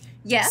story.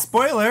 Yes.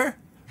 Spoiler.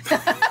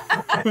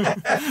 I've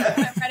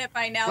read it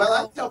by now. Well,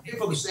 I tell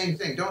people the same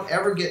thing. Don't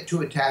ever get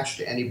too attached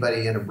to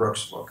anybody in a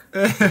Brooks book.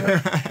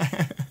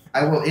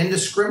 I will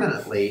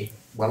indiscriminately,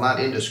 well,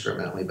 not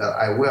indiscriminately, but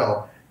I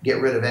will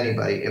get rid of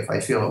anybody if I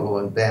feel it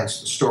will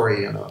advance the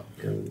story and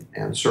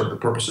serve the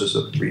purposes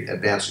of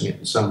advancing it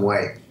in some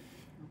way.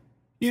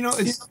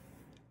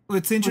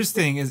 What's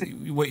interesting is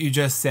what you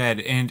just said,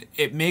 and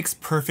it makes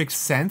perfect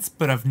sense,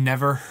 but I've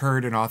never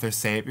heard an author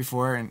say it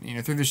before.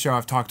 And, through the show,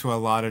 I've talked to a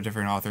lot of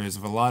different authors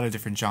of a lot of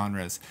different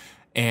genres.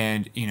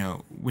 And,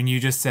 when you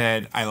just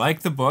said, I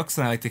like the books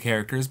and I like the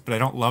characters, but I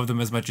don't love them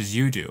as much as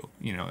you do,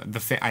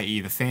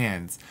 i.e. the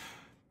fans,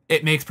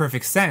 it makes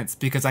perfect sense,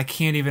 because I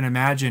can't even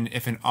imagine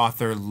if an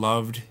author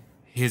loved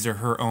his or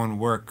her own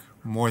work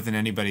more than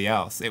anybody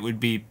else. It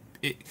would be,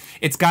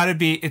 it's gotta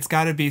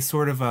be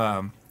sort of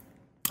a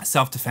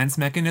self-defense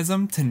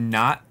mechanism to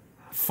not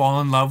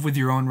fall in love with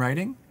your own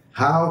writing.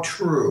 How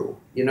true.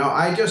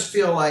 I just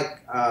feel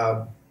like,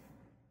 for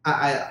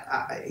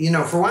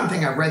one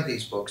thing, I've read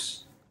these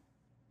books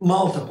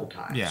multiple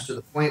times, to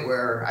the point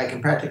where I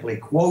can practically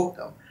quote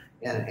them.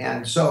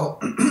 And so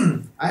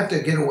I have to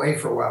get away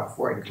for a while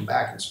before I can come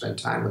back and spend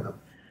time with them.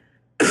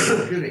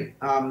 Excuse me.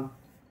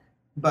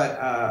 But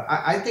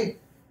I think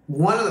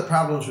one of the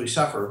problems we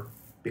suffer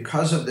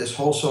because of this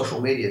whole social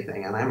media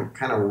thing, and I'm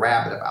kind of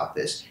rabid about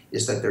this,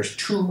 is that there's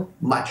too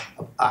much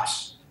of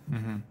us.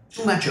 Mm-hmm.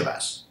 Too much of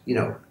us.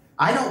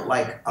 I don't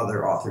like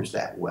other authors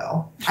that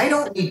well. I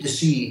don't need to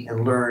see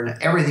and learn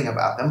everything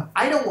about them.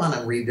 I don't want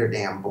to read their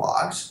damn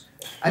blogs.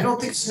 I don't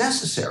think it's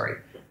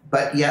necessary.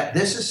 But yet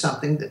this is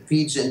something that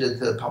feeds into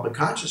the public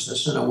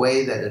consciousness in a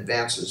way that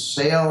advances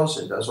sales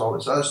and does all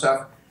this other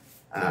stuff.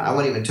 I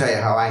won't even tell you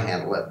how I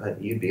handle it,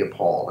 but you'd be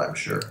appalled, I'm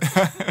sure.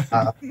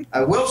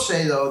 I will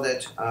say, though,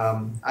 that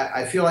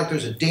I feel like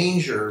there's a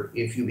danger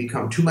if you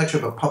become too much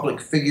of a public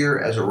figure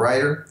as a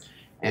writer,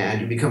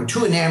 and you become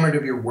too enamored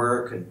of your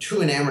work and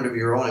too enamored of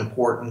your own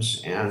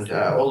importance, and,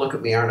 oh, look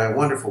at me, aren't I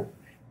wonderful?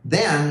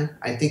 Then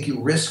I think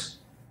you risk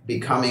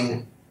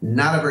becoming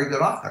not a very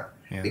good author,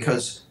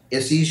 because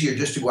it's easier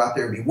just to go out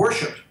there and be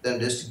worshipped than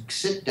just to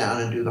sit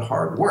down and do the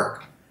hard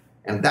work.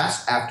 And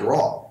that's, after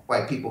all,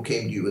 why people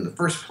came to you in the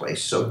first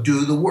place. So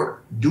do the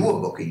work. Do a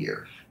book a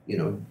year,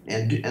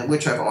 and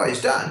which I've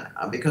always done,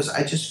 because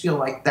I just feel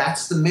like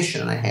that's the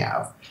mission I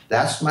have.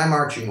 That's my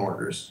marching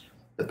orders.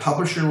 The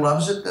publisher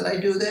loves it that I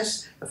do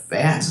this. The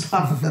fans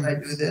love it that I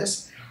do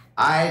this.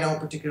 I don't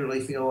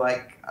particularly feel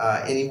like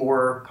any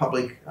more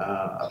public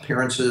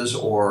appearances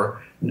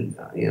or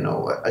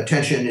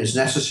attention is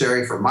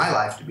necessary for my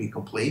life to be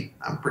complete.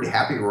 I'm pretty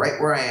happy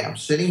right where I am,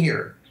 sitting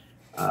here.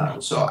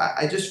 So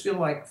I just feel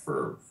like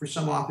for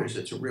some authors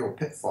it's a real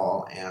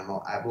pitfall, and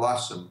I've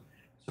lost some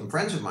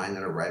friends of mine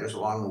that are writers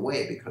along the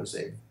way because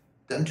they've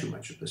done too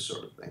much of this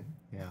sort of thing.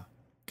 Yeah.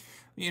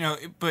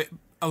 But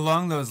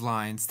along those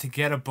lines, to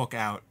get a book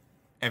out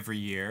every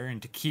year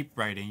and to keep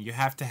writing, you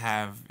have to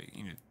have,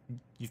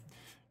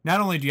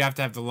 not only do you have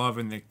to have the love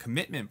and the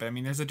commitment, but I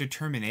mean, there's a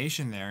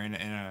determination there and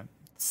a,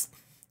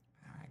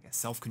 I guess,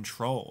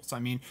 self-control. So, I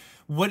mean,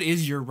 what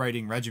is your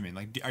writing regimen?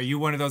 Like, are you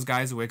one of those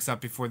guys who wakes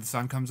up before the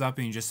sun comes up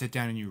and you just sit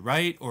down and you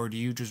write, or do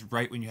you just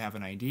write when you have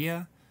an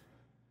idea?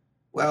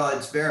 Well,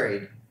 it's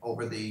varied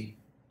over the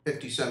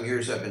 50-some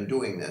years I've been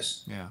doing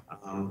this. Yeah.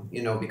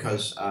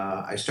 Because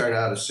I started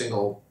out a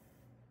single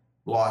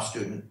law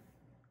student,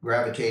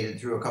 gravitated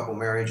through a couple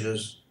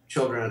marriages,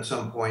 children at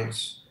some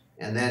points,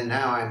 and then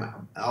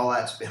now all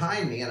that's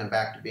behind me, and I'm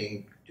back to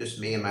being just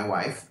me and my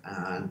wife.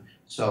 And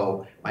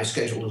so my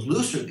schedule is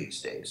looser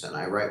these days, and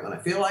I write when I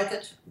feel like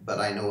it, but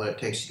I know what it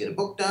takes to get a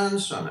book done,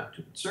 so I'm not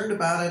too concerned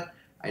about it.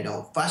 I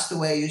don't fuss the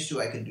way I used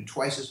to. I can do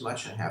twice as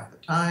much in half the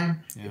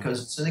time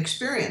because it's an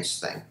experience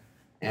thing.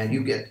 And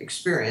you get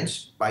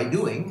experience by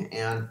doing,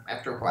 and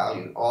after a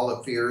while, all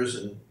the fears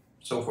and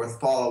so forth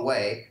fall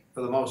away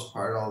for the most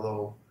part,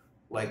 although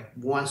like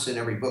once in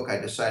every book I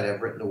decide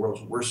I've written the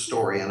world's worst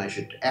story and I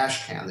should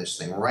ash can this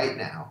thing right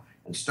now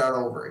and start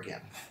over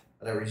again.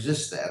 But I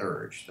resist that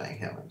urge, thank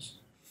heavens.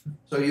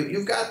 So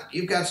you've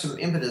got some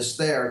impetus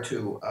there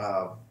to,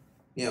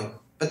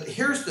 but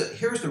here's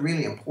the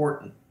really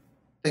important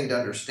thing to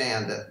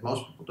understand that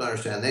most people don't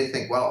understand. They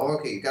think, well,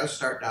 okay, you got to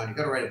start down, you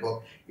got to write a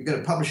book, you're going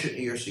to publish it in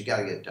a year, so you got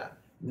to get it done.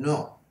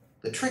 No,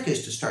 the trick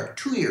is to start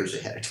 2 years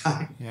ahead of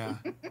time. Yeah.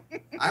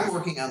 I'm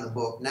working on the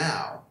book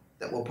now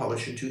that we'll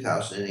publish in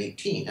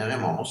 2018, and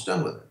I'm almost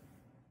done with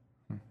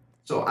it.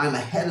 So I'm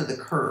ahead of the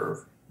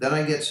curve. Then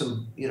I get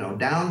some,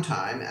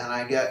 downtime, and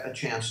I get a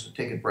chance to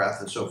take a breath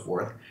and so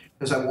forth,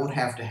 because I won't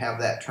have to have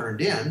that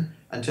turned in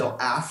until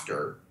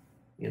after,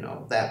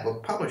 that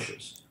book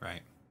publishes.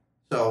 Right.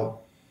 So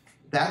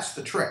that's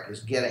the trick, is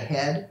get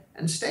ahead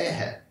and stay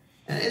ahead.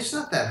 And it's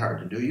not that hard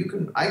to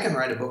do. I can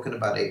write a book in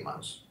about 8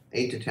 months,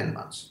 8 to 10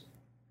 months,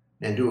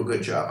 and do a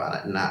good job on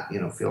it and not,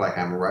 feel like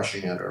I'm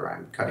rushing it or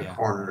I'm cutting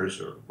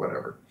corners or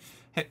whatever.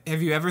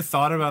 Have you ever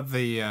thought about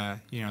the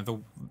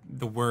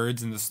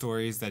words and the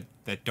stories that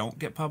don't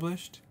get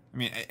published? I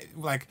mean,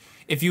 like,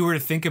 if you were to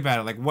think about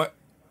it, like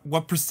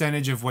what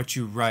percentage of what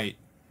you write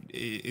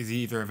is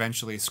either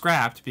eventually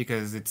scrapped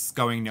because it's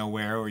going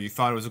nowhere, or you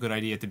thought it was a good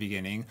idea at the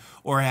beginning,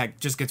 or it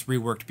just gets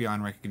reworked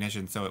beyond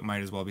recognition, so it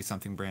might as well be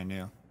something brand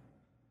new?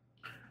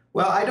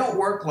 Well, I don't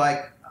work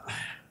like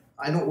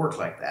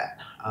that.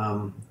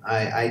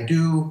 I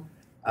do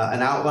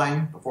an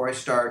outline before I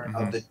start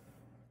of the.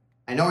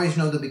 I always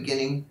know the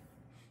beginning,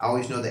 I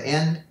always know the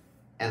end,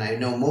 and I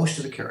know most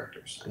of the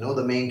characters. I know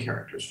the main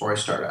characters before I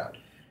start out.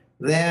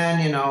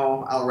 Then,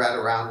 I'll rat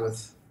around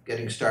with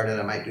getting started.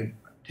 I might do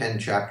 10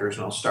 chapters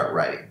and I'll start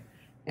writing.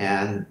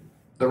 And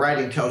the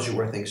writing tells you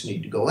where things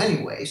need to go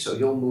anyway, so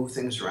you'll move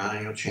things around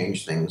and you'll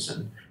change things,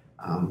 and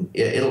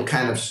it'll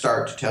kind of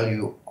start to tell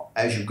you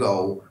as you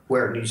go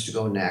where it needs to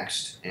go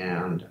next.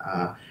 And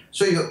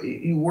so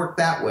you work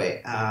that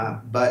way.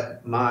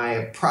 But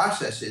my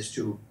process is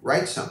to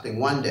write something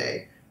one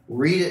day,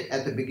 read it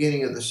at the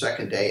beginning of the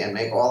second day, and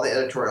make all the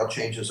editorial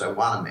changes I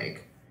want to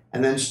make,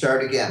 and then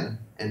start again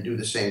and do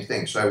the same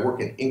thing. So I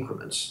work in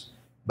increments.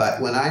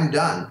 But when I'm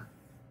done,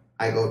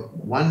 I go,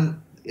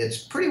 it's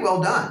pretty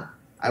well done.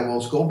 I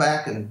will go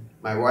back, and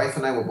my wife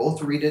and I will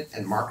both read it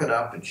and mark it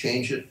up and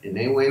change it in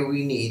any way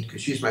we need,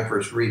 because she's my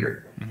first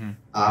reader.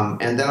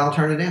 And then I'll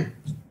turn it in.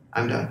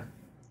 I'm done.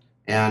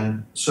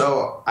 And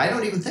so I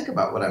don't even think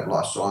about what I've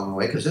lost along the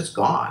way, because it's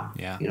gone.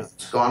 Yeah.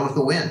 It's gone with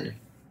the wind.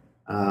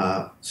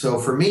 So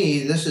for me,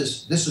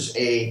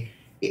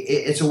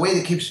 it's a way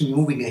that keeps me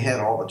moving ahead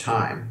all the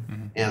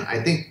time. And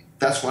I think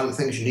that's one of the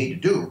things you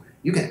need to do.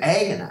 You can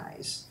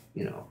agonize,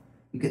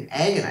 you can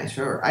agonize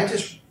forever. I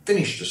just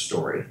finished a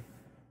story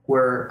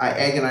where I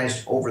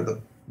agonized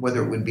over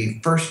whether it would be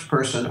first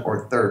person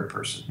or third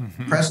person,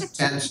 present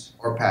tense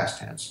or past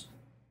tense.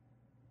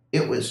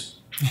 It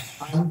was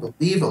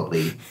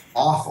unbelievably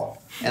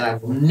awful. And I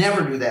will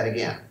never do that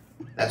again.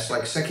 That's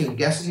like second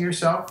guessing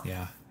yourself.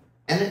 Yeah.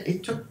 And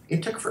it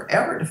took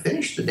forever to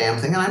finish the damn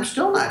thing, and I'm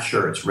still not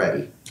sure it's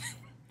ready.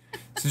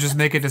 So just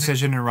make a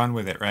decision and run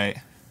with it, right?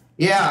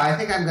 Yeah, I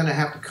think I'm going to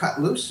have to cut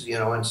loose,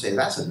 and say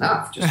that's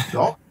enough. Just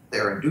go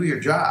there and do your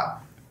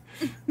job.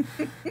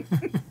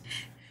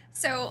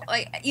 So,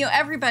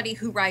 everybody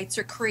who writes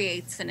or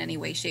creates in any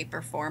way, shape,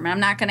 or form, and I'm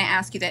not going to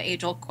ask you that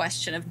age-old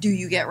question of do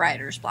you get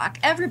writer's block?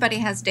 Everybody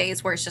has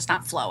days where it's just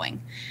not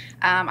flowing.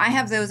 I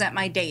have those at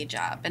my day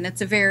job, and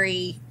it's a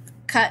very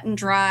cut and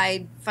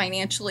dried,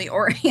 financially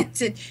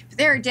oriented.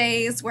 There are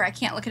days where I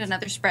can't look at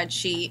another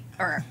spreadsheet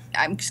or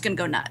I'm just going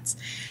to go nuts.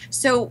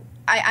 So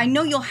I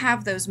know you'll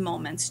have those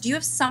moments. Do you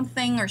have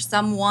something or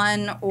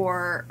someone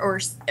or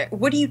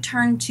what do you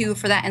turn to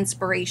for that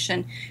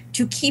inspiration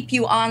to keep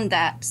you on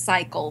that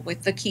cycle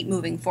with the keep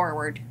moving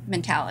forward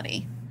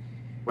mentality?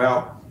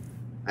 Well,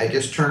 I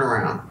just turn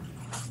around.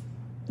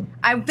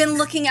 I've been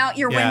looking out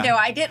your window.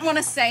 I didn't want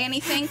to say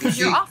anything because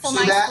you're awful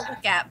nice to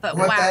look at, but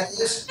what wow. That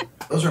is,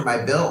 those are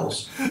my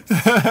bills.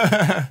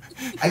 I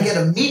get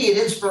immediate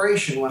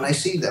inspiration when I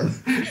see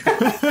them.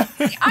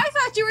 I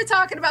thought you were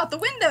talking about the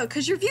window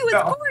because your view is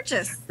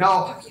gorgeous.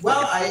 No,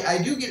 well, I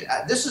do get,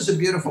 this is a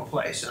beautiful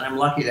place, and I'm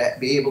lucky to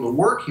be able to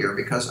work here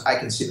because I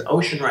can see the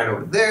ocean right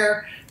over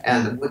there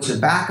and the woods in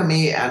back of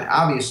me, and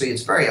obviously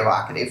it's very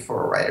evocative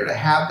for a writer to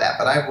have that,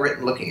 but I've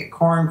written looking at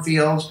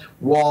cornfields,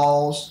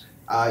 walls,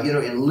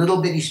 in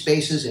little bitty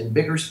spaces, in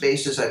bigger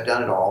spaces, I've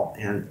done it all.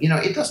 And,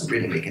 it doesn't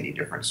really make any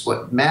difference.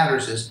 What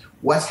matters is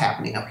what's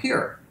happening up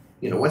here,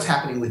 what's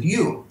happening with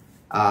you.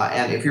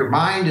 And if your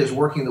mind is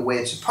working the way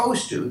it's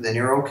supposed to, then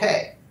you're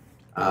okay.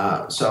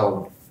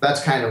 So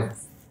that's kind of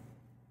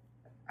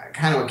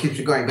what keeps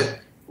you going.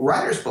 But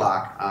writer's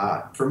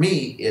block, for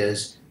me,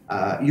 is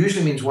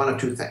usually means one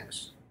of two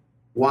things.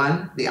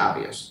 One, the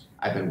obvious.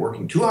 I've been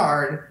working too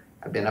hard.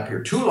 I've been up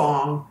here too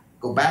long.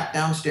 Go back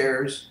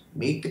downstairs,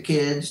 meet the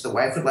kids, the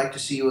wife would like to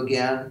see you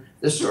again,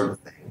 this sort of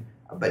thing.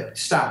 But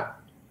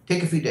stop it.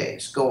 Take a few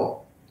days.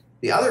 Go.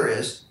 The other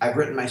is I've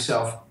written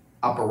myself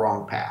up a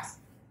wrong path.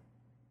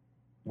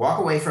 Walk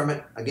away from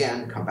it,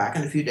 again, come back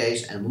in a few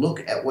days and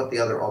look at what the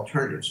other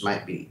alternatives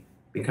might be.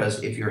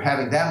 Because if you're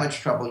having that much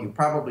trouble, you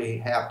probably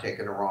have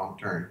taken a wrong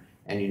turn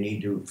and you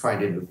need to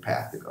find a new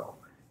path to go.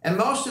 And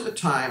most of the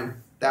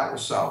time, that will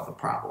solve the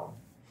problem.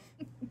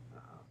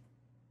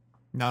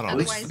 Not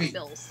always. Otherwise,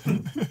 bills.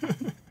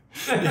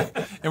 Yeah.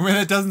 And when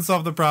it doesn't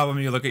solve the problem,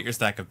 you look at your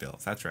stack of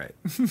bills. That's right.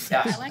 Yes,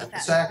 I like that. The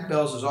stack of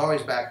bills is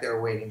always back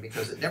there waiting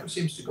because it never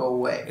seems to go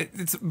away.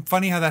 It's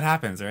funny how that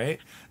happens,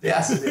 right?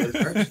 Yes, it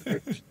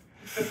is.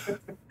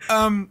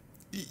 Very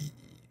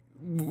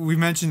We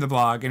mentioned the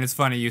blog, and it's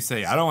funny you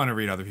say, I don't want to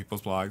read other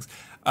people's blogs.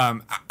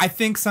 I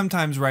think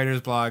sometimes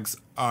writers' blogs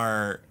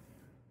are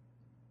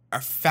a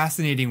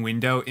fascinating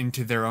window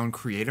into their own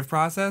creative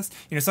process.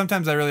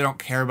 Sometimes I really don't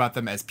care about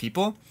them as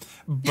people,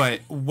 but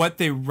what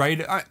they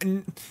write,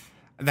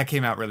 that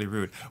came out really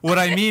rude. What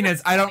I mean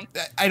is I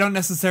don't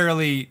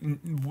necessarily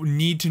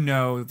need to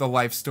know the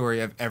life story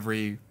of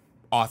every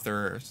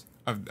author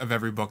of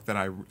every book that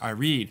I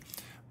read.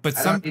 But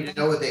I don't need to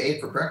know what they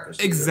ate for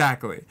breakfast.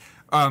 Exactly.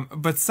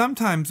 But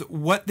sometimes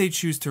what they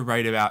choose to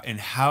write about and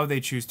how they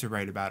choose to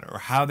write about it or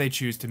how they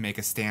choose to make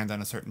a stand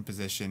on a certain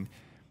position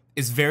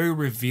is very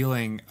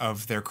revealing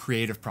of their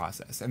creative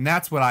process. And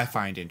that's what I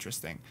find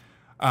interesting.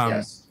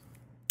 Yes.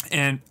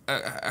 And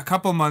a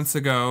couple months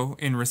ago,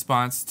 in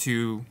response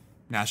to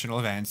national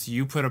events,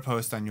 you put a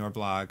post on your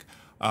blog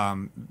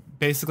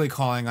basically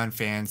calling on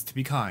fans to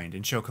be kind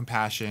and show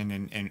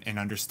compassion and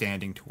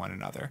understanding to one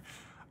another.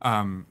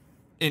 And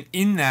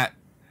in that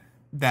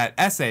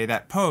essay,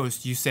 that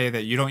post, you say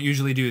that you don't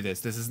usually do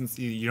this.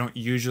 You don't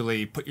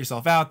usually put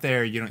yourself out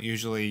there. You don't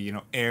usually,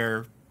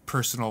 air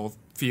personal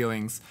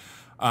feelings.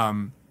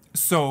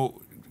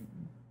 So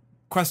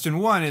question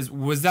one is,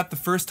 was that the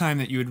first time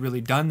that you had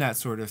really done that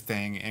sort of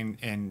thing?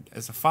 And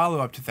as a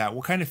follow-up to that,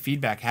 what kind of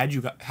feedback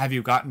have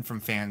you gotten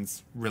from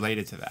fans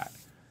related to that?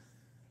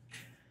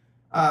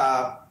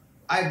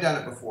 I've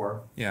done it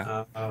before.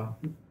 Yeah.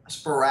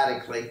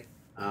 Sporadically.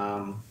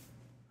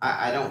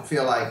 I don't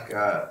feel like,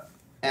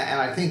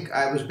 and I think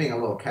I was being a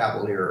little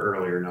cavalier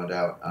earlier, no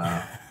doubt.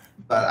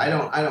 But I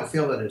don't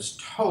feel that it's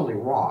totally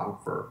wrong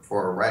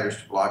for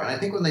writers to blog. And I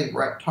think when they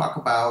go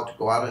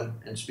out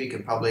and speak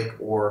in public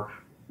or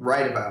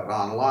write about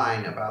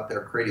online about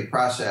their creative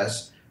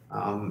process,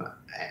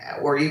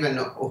 or even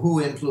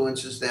who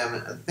influences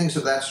them, things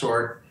of that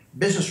sort,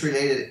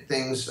 business-related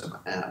things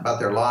about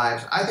their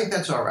lives, I think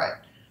that's all right.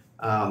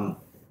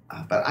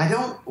 But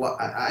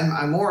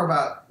I'm more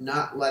about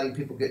not letting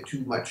people get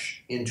too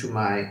much into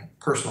my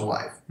personal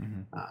life.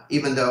 Mm-hmm.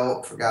 Even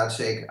though, for God's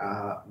sake,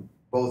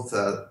 both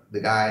the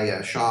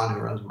guy, Sean, who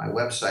runs my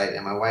website,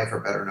 and my wife are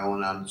better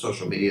known on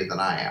social media than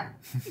I am.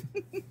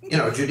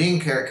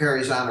 Judine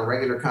carries on a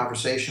regular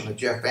conversation with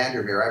Jeff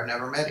Vanderveer. I've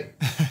never met him.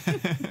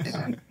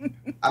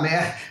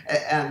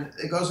 And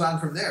it goes on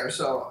from there.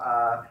 So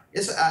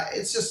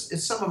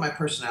it's some of my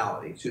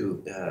personality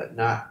to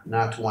not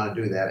to want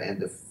to do that and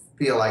to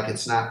feel like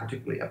it's not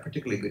a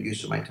particularly good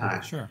use of my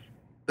time. Sure.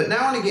 But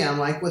now and again,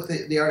 like with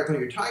the article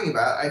you're talking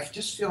about, I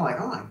just feel like,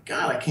 oh my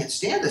God, I can't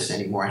stand this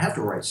anymore. I have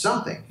to write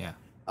something. Yeah.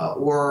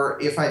 Or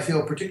if I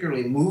feel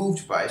particularly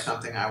moved by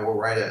something, I will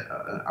write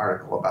an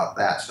article about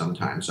that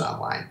sometimes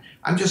online.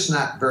 I'm just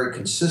not very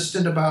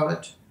consistent about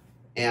it,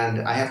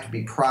 and I have to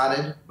be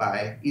prodded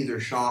by either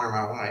Sean or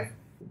my wife.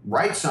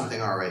 Write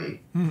something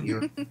already.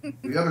 You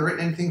haven't written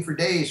anything for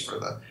days for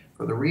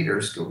the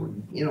readers.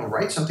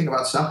 Write something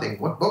about something.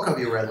 What book have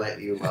you read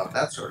lately you love?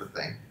 That sort of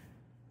thing.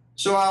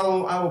 So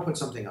I will put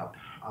something up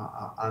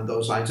on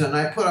those lines. And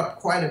I put up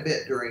quite a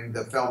bit during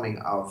the filming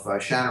of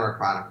Shannara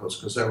Chronicles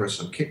because there was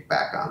some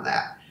kickback on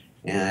that.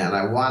 And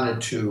I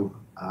wanted to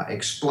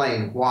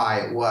explain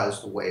why it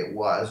was the way it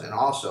was, and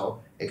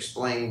also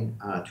explain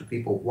to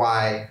people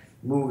why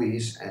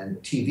movies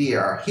and TV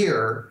are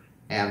here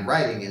and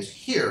writing is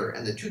here,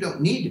 and the two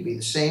don't need to be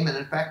the same, and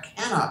in fact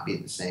cannot be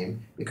the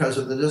same because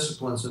of the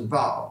disciplines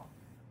involved.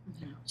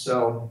 Mm-hmm.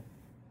 So,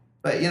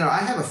 but I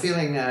have a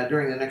feeling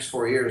during the next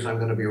 4 years I'm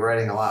going to be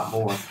writing a lot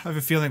more. I have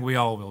a feeling we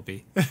all will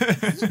be.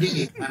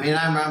 I mean,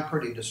 I'm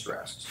pretty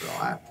distressed, so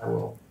I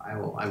will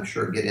I'm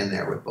sure get in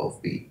there with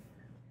both feet.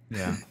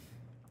 Yeah.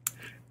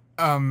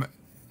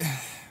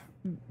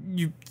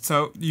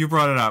 You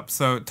brought it up.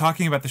 So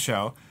talking about the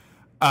show.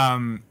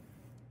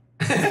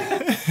 Wait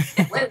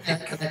a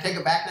minute, can I take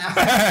it back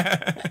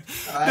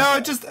now? No,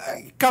 just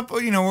a couple,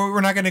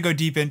 we're not going to go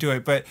deep into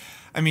it, but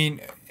I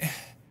mean,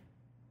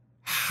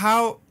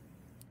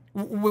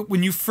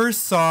 when you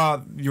first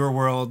saw your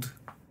world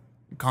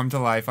come to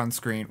life on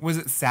screen, was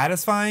it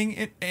satisfying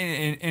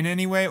in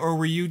any way, or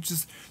were you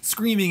just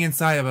screaming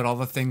inside about all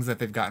the things that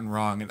they've gotten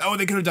wrong and, oh,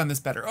 they could have done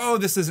this better, oh,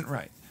 this isn't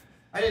right?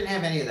 I didn't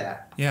have any of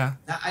that. Yeah.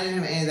 I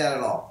didn't have any of that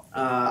at all.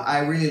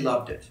 I really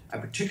loved it. I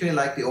particularly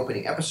liked the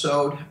opening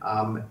episode.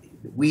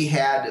 We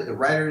had, the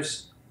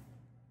writers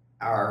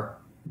are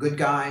good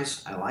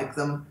guys. I like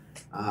them.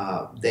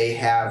 They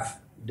have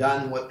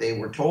done what they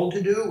were told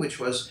to do, which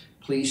was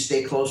please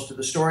stay close to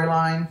the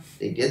storyline.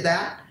 They did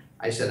that.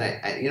 I said,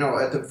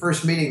 at the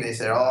first meeting, they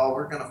said, oh,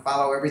 we're going to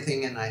follow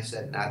everything. And I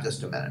said, now,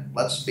 just a minute.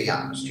 Let's be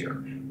honest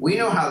here. We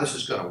know how this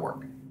is going to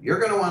work. You're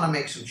going to want to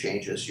make some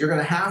changes. You're going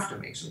to have to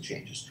make some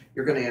changes.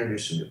 You're going to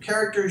introduce some new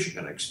characters. You're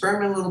going to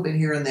experiment a little bit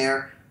here and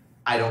there.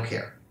 I don't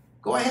care.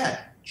 Go ahead.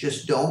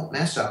 Just don't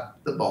mess up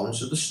the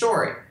bones of the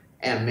story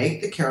and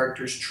make the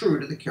characters true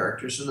to the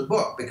characters in the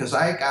book, because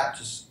I got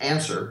to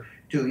answer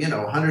to,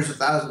 hundreds of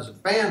thousands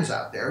of fans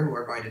out there who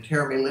are going to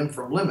tear me limb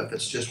from limb if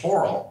it's just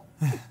horrible.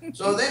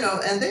 So they know,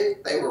 and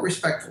they were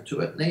respectful to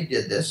it, and they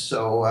did this.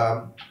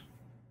 So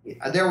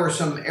there were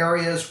some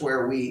areas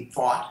where we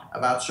fought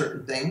about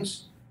certain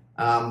things.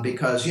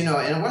 Because, and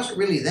it wasn't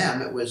really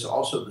them, it was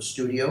also the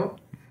studio,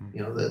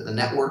 the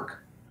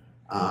network.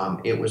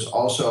 It was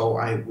also,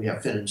 we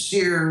have Finn and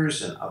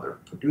Sears and other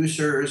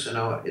producers,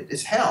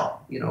 it's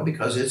hell,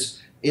 because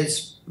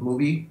it's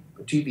movie,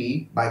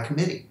 TV by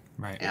committee.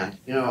 Right. And,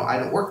 I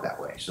don't work that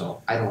way,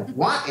 so I don't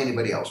want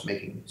anybody else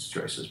making these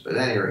choices. But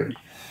at any rate,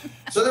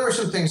 so there were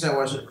some things I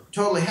wasn't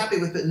totally happy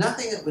with, but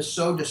nothing that was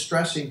so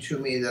distressing to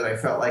me that I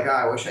felt like,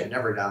 I wish I'd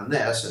never done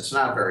this. It's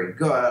not very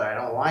good. I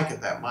don't like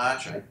it that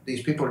much.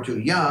 These people are too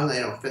young. They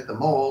don't fit the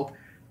mold.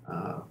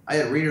 I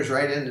had readers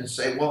write in and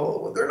say,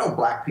 well, there are no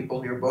black people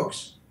in your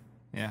books.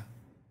 Yeah.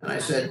 And I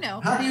said,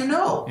 how do you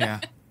know?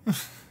 Yeah.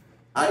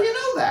 How do you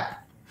know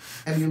that?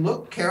 Have you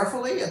looked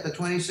carefully at the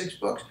 26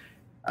 books?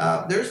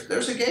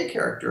 There's a gay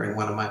character in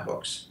one of my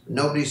books.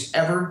 Nobody's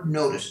ever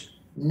noticed.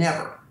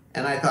 Never.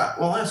 And I thought,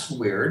 well, that's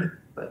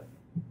weird, but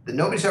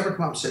nobody's ever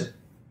come up and said,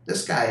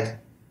 this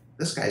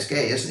guy's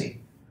gay, isn't he?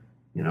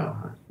 No,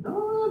 I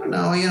don't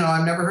know.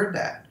 I've never heard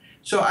that.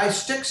 So I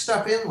stick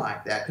stuff in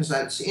like that because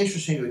it's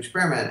interesting to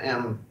experiment.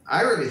 And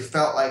I really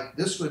felt like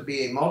this would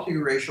be a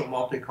multiracial,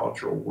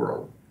 multicultural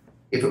world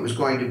if it was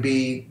going to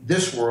be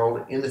this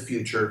world in the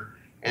future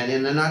and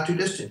in the not too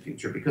distant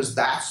future, because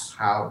that's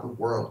how the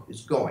world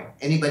is going.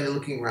 Anybody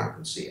looking around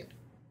can see it.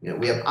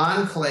 We have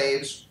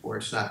enclaves where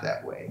it's not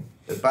that way,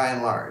 but by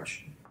and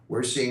large,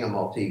 we're seeing a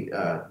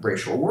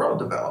multi-racial world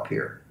develop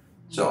here.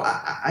 So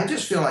I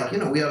just feel like,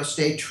 we ought to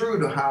stay true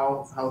to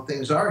how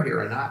things are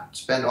here and not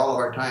spend all of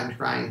our time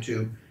trying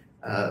to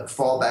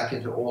fall back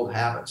into old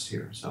habits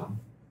here. So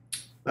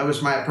that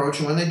was my approach.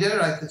 And when they did it,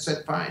 I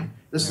said, fine,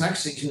 this next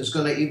season is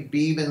going to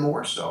be even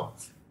more so.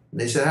 And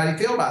they said, how do you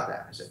feel about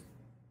that? I said,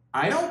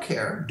 I don't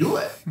care. Do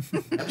it.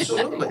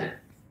 Absolutely.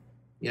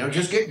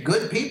 Just get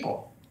good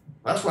people.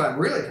 That's what I'm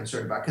really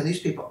concerned about. Can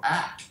these people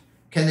act?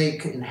 Can they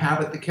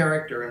inhabit the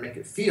character and make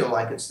it feel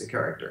like it's the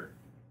character?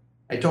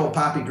 I told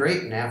Poppy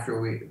Drayton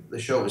after the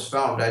show was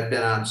filmed, I'd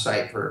been on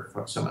site for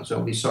someone, so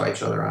we saw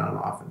each other on and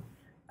off. And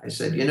I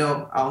said,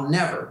 I'll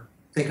never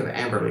think of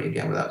Amberly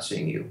again without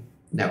seeing you.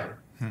 Never.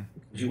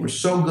 You were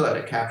so good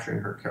at capturing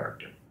her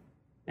character.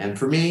 And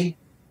for me,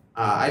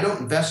 I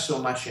don't invest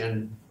so much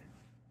in...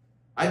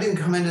 I didn't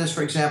come into this,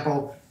 for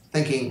example,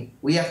 thinking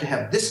we have to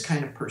have this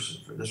kind of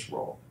person for this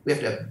role. We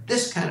have to have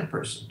this kind of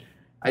person.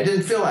 I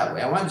didn't feel that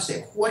way. I wanted to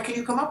say, what can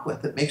you come up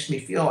with that makes me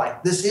feel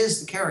like this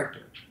is the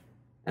character?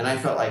 And I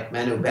felt like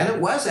Manu Bennett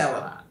was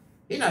Al-Anon.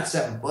 He's not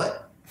 7 foot.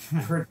 I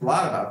heard a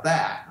lot about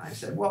that. I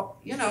said, well,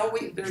 we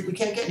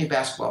can't get any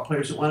basketball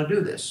players that want to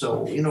do this.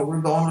 So,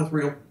 we're going with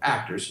real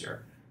actors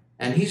here.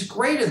 And he's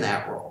great in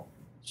that role.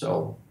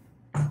 So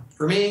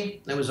for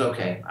me, it was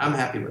okay. I'm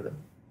happy with it.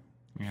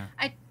 Yeah.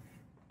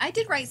 I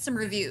did write some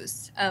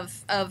reviews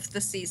of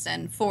the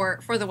season for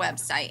the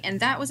website, and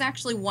that was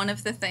actually one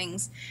of the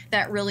things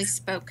that really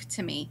spoke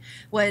to me.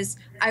 Was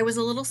I was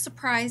a little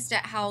surprised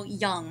at how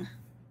young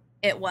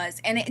it was,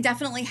 and it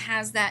definitely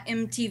has that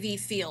MTV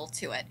feel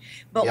to it.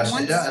 But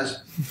yes, it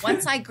does.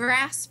 Once I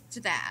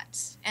grasped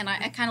that, and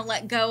I kind of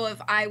let go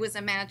of, I was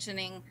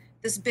imagining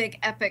this big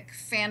epic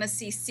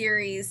fantasy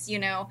series,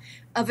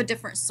 of a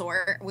different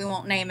sort. We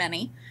won't name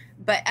any.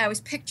 But I was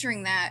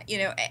picturing that,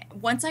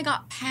 once I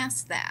got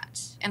past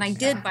that, and I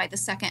did by the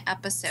second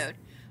episode,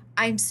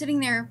 I'm sitting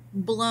there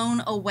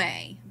blown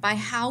away by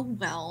how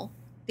well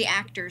the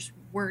actors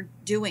were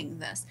doing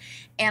this.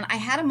 And I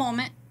had a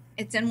moment,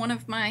 it's in one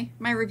of my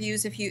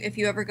reviews if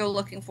you ever go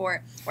looking for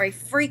it, where I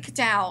freaked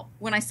out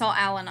when I saw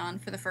Al-Anon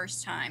for the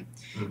first time,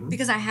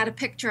 because I had a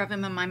picture of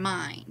him in my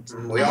mind.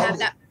 I had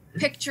that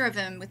picture of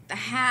him with the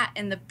hat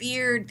and the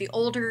beard, the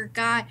older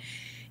guy.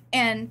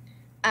 And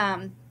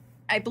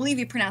I believe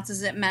he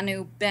pronounces it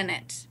Manu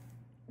Bennett.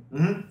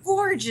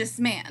 Gorgeous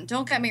man,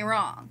 don't get me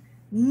wrong.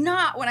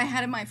 Not what I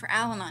had in mind for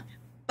Al-Anon,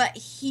 but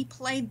he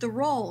played the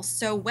role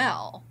so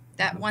well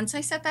that once I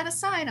set that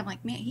aside, I'm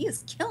like, man, he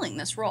is killing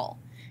this role.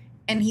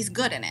 And he's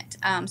good in it.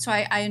 So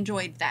I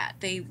enjoyed that.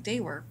 They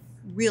were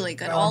really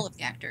good, all of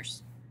the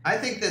actors. I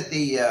think that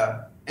the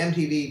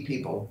MTV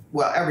people,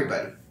 well,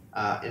 everybody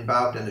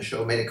involved in the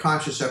show made a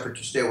conscious effort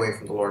to stay away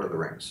from The Lord of the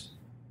Rings.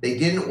 They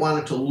didn't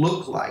want it to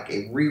look like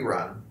a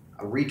rerun,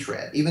 a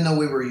retread, even though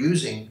we were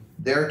using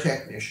their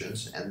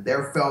technicians and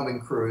their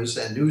filming crews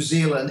and New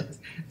Zealand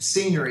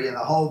scenery and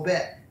the whole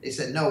bit. They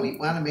said, no, we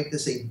want to make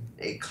this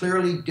a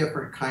clearly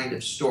different kind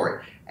of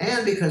story.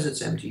 And because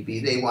it's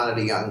MTV, they wanted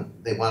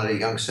a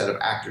young set of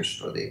actors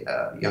for the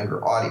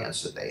younger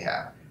audience that they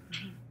have.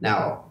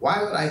 Now,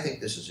 why would I think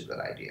this is a good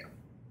idea?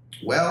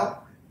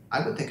 Well,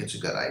 I would think it's a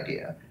good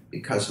idea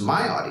because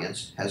my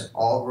audience has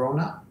all grown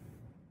up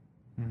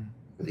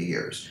for the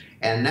years.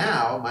 And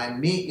now,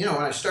 when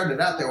I started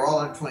out, they were all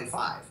under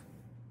 25.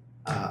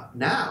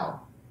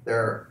 Now,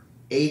 they're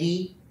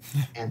 80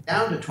 and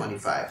down to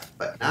 25,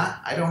 but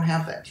I don't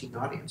have that teen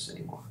audience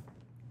anymore.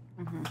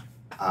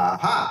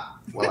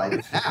 Well, I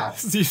do now.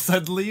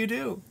 Suddenly you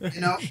do.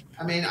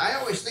 I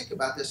always think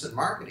about this in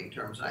marketing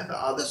terms, and I thought,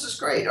 oh, this is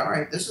great. All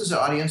right, this is an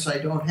audience I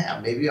don't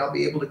have. Maybe I'll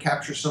be able to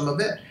capture some of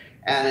it.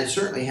 And it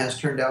certainly has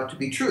turned out to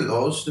be true.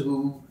 Those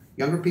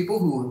younger people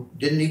who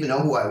didn't even know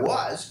who I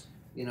was,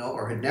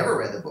 or had never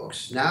read the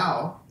books,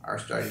 now are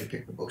starting to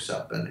pick the books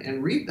up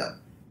and read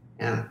them.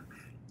 And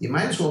you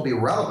might as well be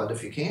relevant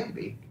if you can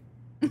be.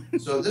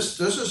 So this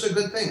is a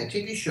good thing. A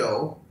TV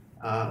show,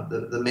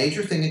 the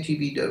major thing a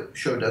TV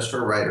show does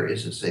for a writer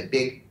is it's a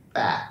big,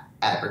 fat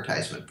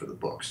advertisement for the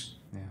books.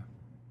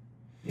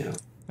 Yeah.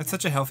 That's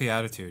such a healthy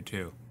attitude,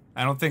 too.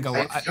 I don't think a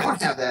lot... If you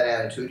don't have that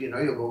attitude, you'll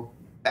go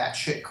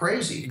batshit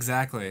crazy.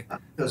 Exactly.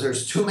 Because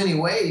there's too many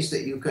ways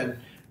that you can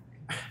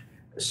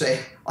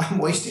say, I'm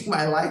wasting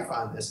my life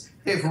on this.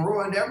 They've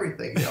ruined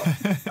everything.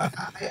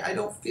 I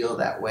don't feel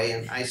that way.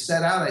 And I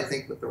set out, I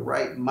think, with the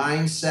right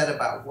mindset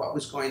about what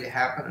was going to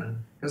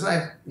happen. Because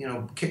I've,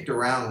 kicked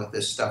around with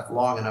this stuff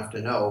long enough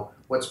to know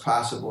what's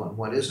possible and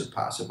what isn't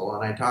possible.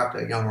 And I talk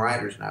to young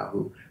writers now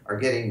who are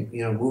getting,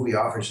 movie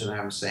offers, and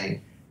I'm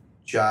saying,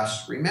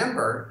 just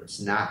remember,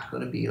 it's not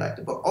going to be like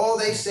the book. Oh,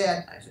 they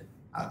said. I said,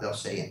 they'll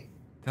say anything.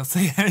 They'll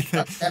say anything.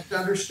 You have to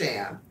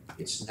understand,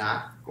 it's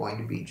not going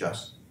to be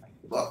just like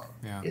the book.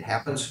 Yeah. It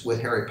happens with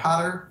Harry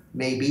Potter,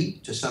 maybe,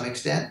 to some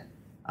extent,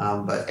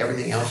 but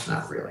everything else,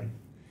 not really.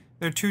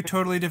 They're two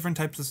totally different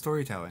types of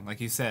storytelling,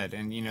 like you said,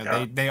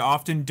 and they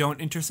often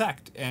don't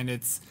intersect. And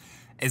it's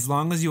as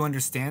long as you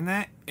understand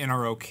that and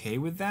are okay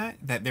with that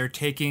they're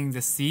taking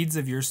the seeds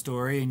of your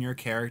story and your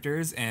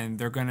characters, and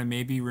they're going to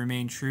maybe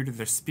remain true to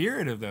the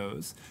spirit of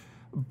those,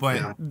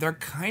 but they're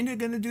kind of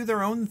going to do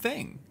their own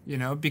thing,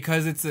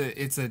 because it's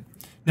a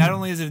not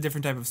only is it a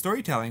different type of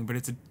storytelling, but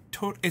it's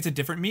a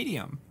different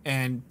medium,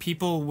 and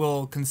people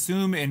will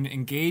consume and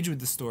engage with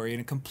the story in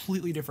a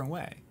completely different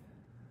way.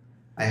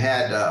 I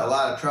had a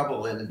lot of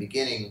trouble in the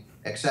beginning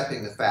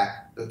accepting the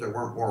fact that there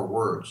weren't more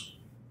words.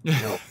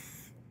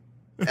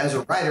 As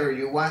a writer,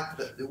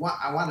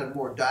 I wanted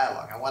more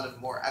dialogue. I wanted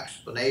more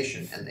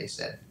explanation, and they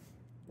said,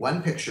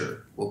 one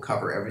picture will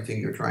cover everything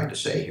you're trying to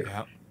say here.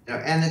 Yep.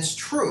 And it's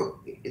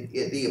true.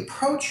 The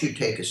approach you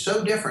take is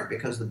so different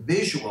because the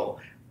visual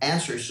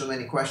answers so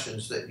many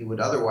questions that you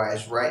would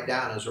otherwise write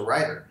down as a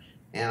writer.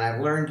 And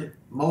I've learned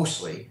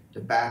mostly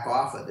to back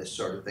off of this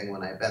sort of thing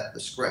when I vet the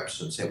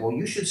scripts and say, well,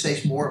 you should say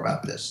more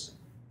about this.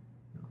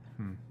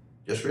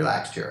 Just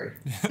relax, Terry.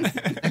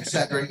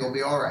 Etc. You'll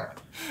be all right.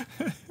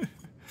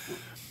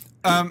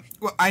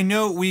 Well, I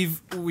know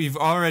we've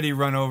already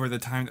run over the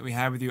time that we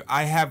had with you.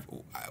 I have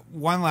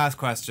one last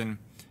question,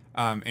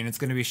 and it's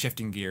going to be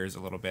shifting gears a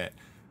little bit.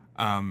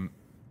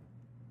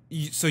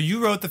 So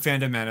you wrote the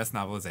Phantom Menace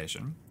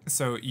novelization.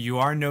 So you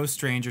are no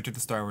stranger to the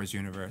Star Wars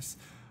universe.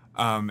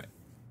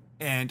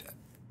 And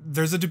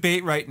there's a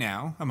debate right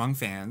now among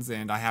fans,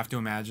 and I have to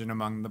imagine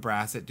among the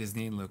brass at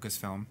Disney and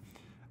Lucasfilm,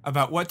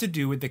 about what to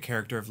do with the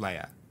character of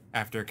Leia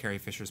after Carrie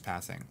Fisher's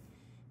passing.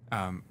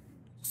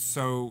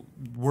 So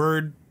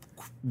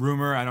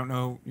rumor, I don't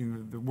know,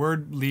 the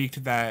word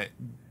leaked that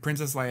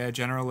Princess Leia,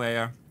 General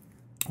Leia,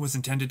 was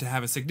intended to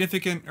have a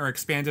significant or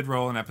expanded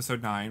role in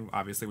Episode 9,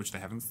 obviously, which they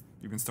haven't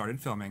even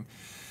started filming.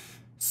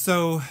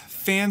 So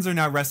fans are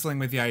now wrestling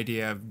with the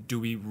idea of, do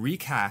we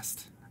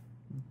recast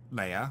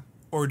Leia,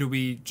 or do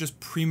we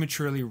just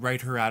prematurely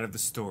write her out of the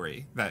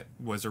story that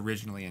was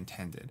originally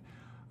intended?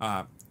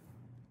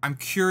 I'm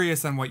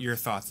curious on what your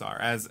thoughts are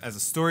as a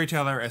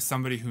storyteller, as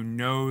somebody who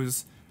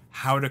knows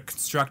how to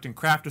construct and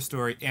craft a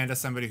story, and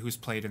as somebody who's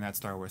played in that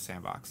Star Wars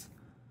sandbox.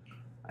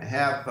 I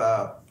have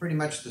pretty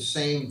much the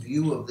same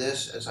view of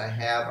this as I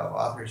have of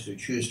authors who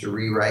choose to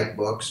rewrite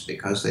books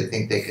because they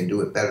think they can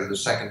do it better the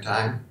second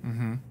time.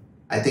 Mm-hmm.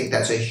 I think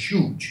that's a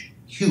huge,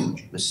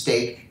 huge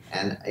mistake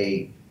and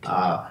a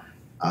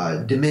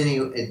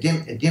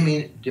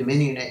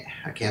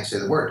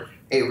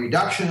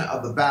reduction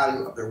of the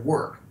value of their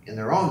work in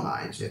their own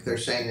minds if they're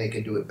saying they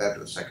can do it better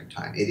the second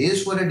time. It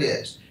is what it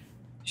is.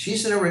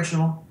 She's an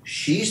original.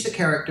 She's the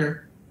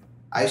character.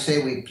 I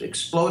say we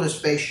explode a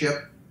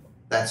spaceship.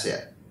 That's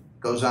it.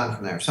 Goes on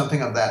from there.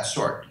 Something of that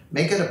sort.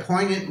 Make it a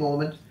poignant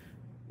moment.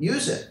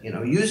 Use it.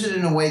 Use it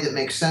in a way that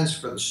makes sense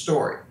for the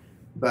story.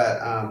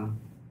 But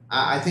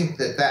I think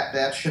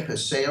that ship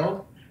has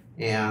sailed,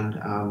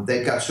 and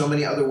they've got so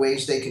many other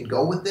ways they can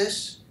go with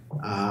this.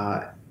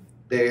 I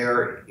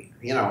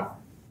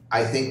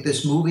think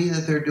this movie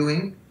that they're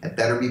doing had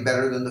better be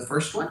better than the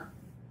first one,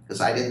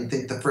 because I didn't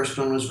think the first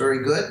one was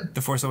very good.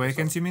 The Force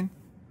Awakens, you mean?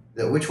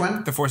 Which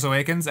one? The Force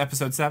Awakens,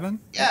 Episode 7?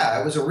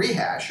 Yeah, it was a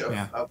rehash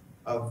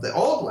of the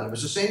old one. It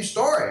was the same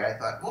story. I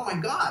thought, oh my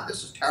God,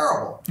 this is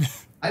terrible.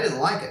 I didn't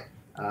like it.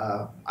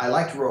 I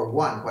liked Rogue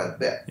One quite a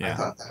bit. Yeah. I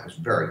thought that was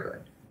very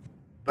good.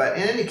 But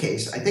in any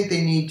case, I think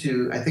they need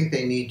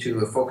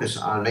to focus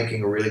on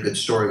making a really good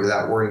story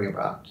without worrying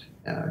about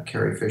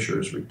Carrie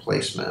Fisher's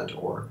replacement,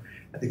 or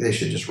I think they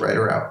should just write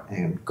her out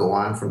and go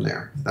on from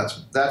there.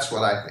 That's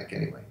what I think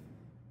anyway.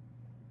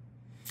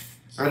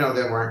 I know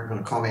they weren't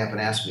going to call me up and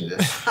ask me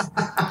this.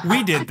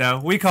 We did, though.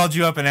 We called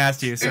you up and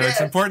asked you, so it's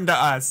important to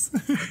us.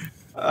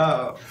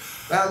 Well,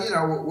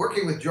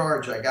 working with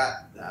George, I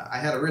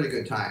had a really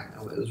good time.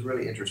 It was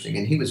really interesting,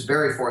 and he was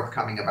very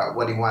forthcoming about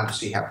what he wanted to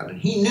see happen,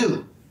 and he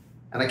knew.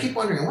 And I keep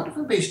wondering, I wonder if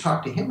anybody's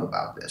talked to him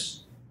about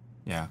this.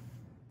 Yeah.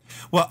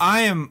 Well,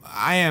 I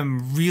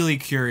am really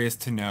curious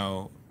to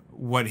know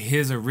what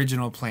his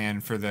original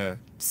plan for the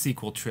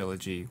sequel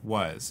trilogy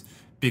was,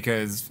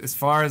 because as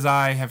far as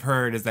I have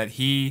heard is that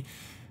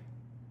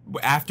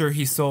after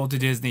he sold to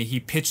Disney, he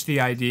pitched the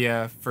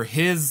idea for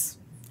his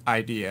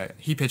idea.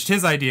 He pitched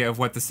his idea of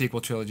what the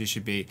sequel trilogy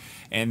should be,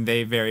 and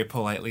they very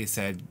politely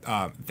said,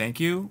 thank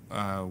you,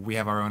 we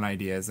have our own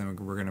ideas and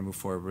we're going to move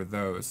forward with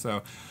those.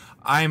 So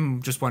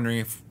I'm just wondering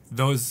if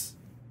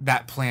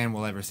that plan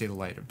will ever see the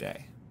light of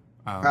day.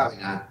 Probably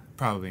not.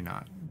 Probably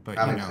not. But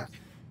Probably not.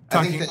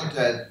 I think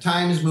that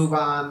times move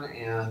on,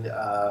 and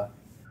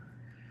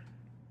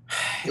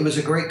it was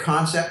a great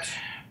concept.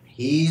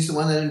 He's the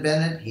one that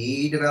invented it.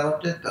 He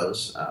developed it.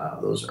 Those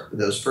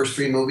first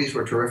three movies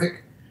were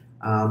terrific.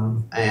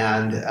 And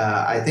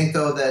I think,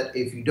 though, that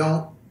if you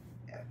don't,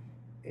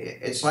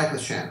 it's like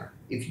with Shannara.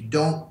 If you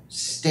don't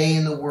stay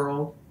in the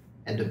world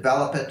and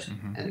develop it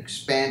and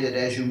expand it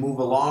as you move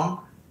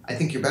along, I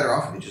think you're better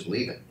off if you just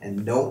leave it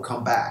and don't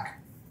come back.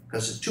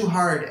 Because it's too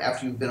hard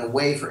after you've been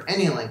away for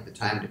any length of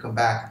time to come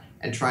back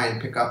and try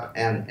and pick up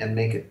and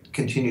make it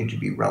continue to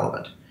be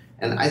relevant.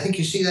 And I think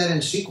you see that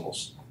in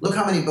sequels. Look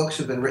how many books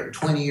have been written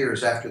 20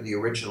 years after the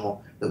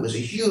original that was a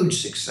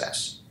huge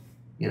success.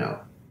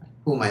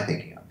 Who am I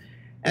thinking of?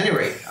 At any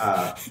rate,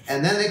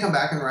 and then they come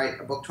back and write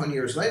a book 20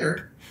 years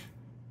later,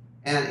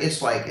 and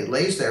it's like it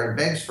lays there and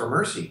begs for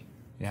mercy.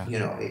 Yeah.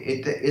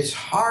 It's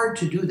hard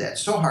to do that.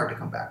 So hard to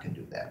come back and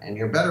do that. And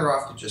you're better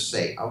off to just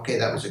say, okay,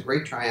 that was a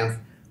great triumph.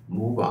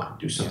 Move on.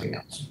 Do something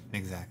else.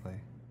 Exactly.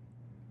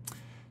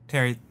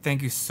 Terry,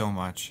 thank you so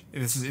much.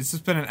 It's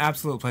just been an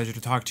absolute pleasure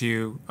to talk to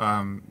you.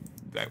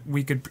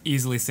 We could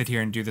easily sit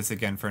here and do this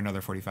again for another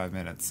 45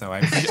 minutes. So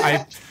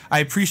I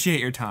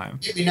appreciate your time.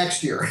 Maybe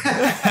next year.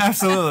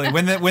 Absolutely.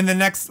 When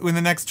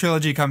the next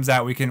trilogy comes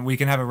out, we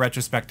can have a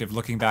retrospective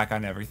looking back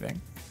on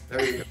everything.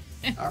 There you go.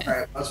 All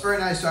right. Well, it's very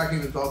nice talking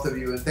with both of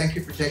you, and thank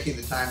you for taking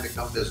the time to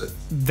come visit.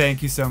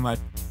 Thank you so much.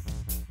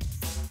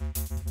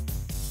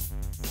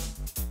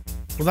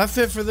 Well, that's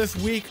it for this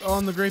week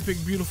on the Great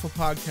Big Beautiful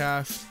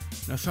Podcast.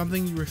 Now,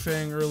 something you were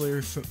saying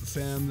earlier,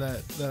 Sam,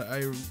 that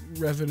I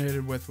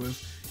resonated with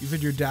was you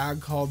said your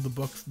dad called the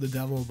books the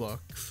devil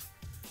books.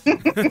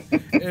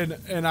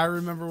 and I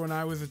remember when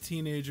I was a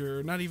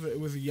teenager, it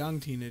was a young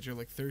teenager,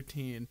 like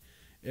 13,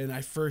 and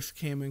I first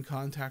came in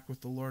contact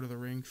with the Lord of the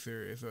Rings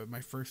series,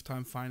 my first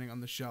time finding on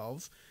the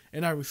shelves.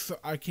 And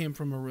I came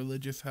from a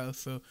religious house,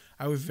 so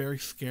I was very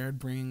scared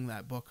bringing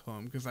that book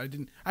home because I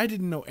didn't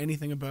know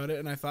anything about it,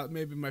 and I thought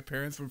maybe my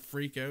parents would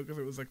freak out because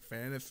it was like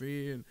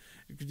fantasy, and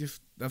it could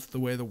just, that's the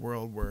way the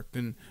world worked.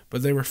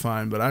 But they were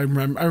fine. But I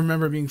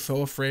remember being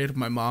so afraid of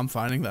my mom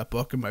finding that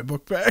book in my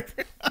book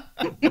bag.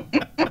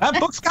 That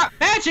book's got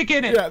magic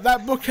in it. Yeah,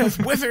 that book has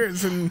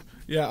wizards and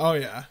oh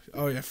yeah,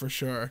 for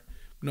sure.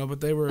 No, but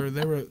they were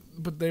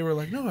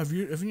like, no,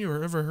 haven't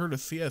you ever heard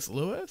of C.S.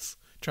 Lewis?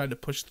 Tried to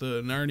push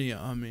the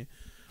Narnia on me,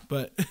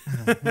 but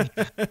but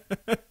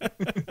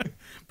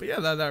yeah,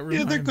 that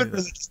reminded they're good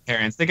religious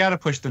parents. They got to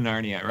push the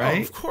Narnia, right?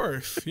 Oh, of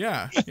course,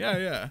 yeah.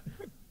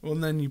 Well,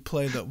 and then you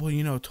play that. Well,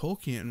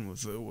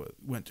 Tolkien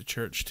went to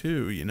church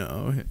too,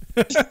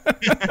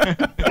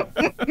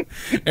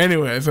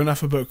 Anyways,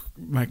 enough about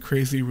my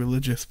crazy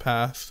religious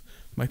past.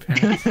 My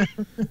parents.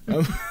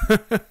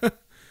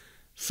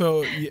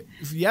 So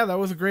yeah, that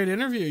was a great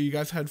interview. You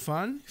guys had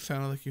fun.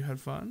 Sounded like you had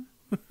fun.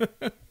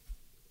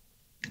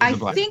 I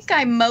think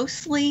I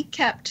mostly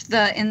kept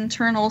the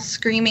internal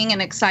screaming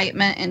and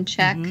excitement in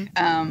check.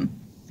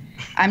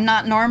 I'm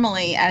not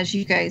normally, as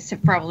you guys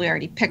have probably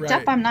already picked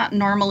up, I'm not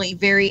normally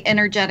very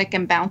energetic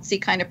and bouncy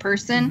kind of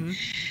person.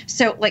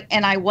 So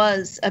and I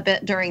was a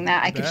bit during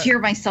that. I could hear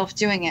myself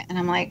doing it, and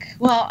I'm like,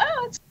 well,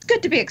 it's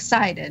good to be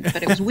excited,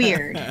 but it was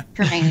weird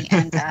for me.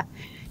 And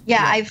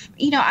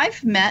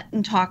I've met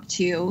and talked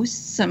to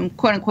some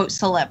quote unquote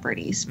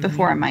celebrities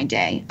before in my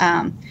day.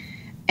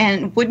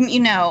 And wouldn't you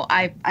know,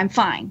 I'm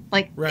fine.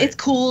 It's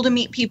cool to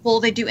meet people.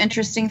 They do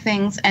interesting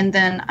things. And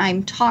then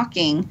I'm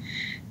talking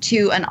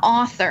to an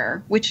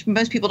author, which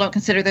most people don't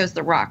consider those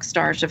the rock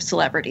stars of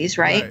celebrities,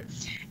 right?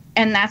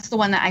 And that's the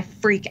one that I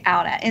freak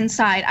out at.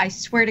 Inside, I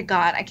swear to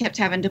God, I kept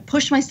having to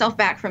push myself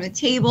back from the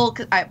table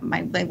because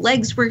my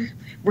legs were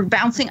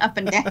bouncing up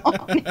and down.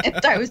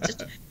 And I was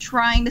just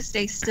trying to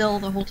stay still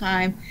the whole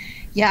time.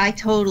 Yeah, I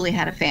totally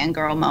had a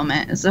fangirl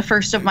moment. It was the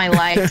first of my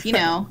life.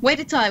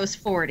 Waited till I was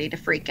 40 to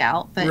freak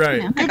out, but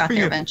I got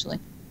there eventually.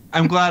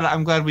 I'm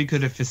glad we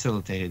could have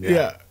facilitated that.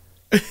 Yeah.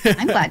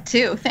 I'm glad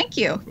too. Thank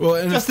you.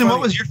 Well, Justin, what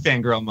was your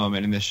fangirl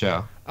moment in this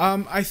show?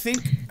 I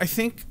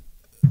think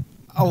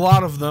a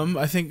lot of them.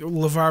 I think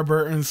LeVar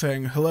Burton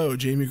saying "Hello,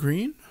 Jamie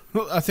Green."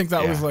 I think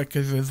that was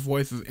because his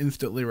voice is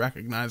instantly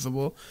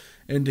recognizable,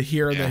 and to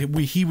hear that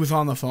he was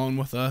on the phone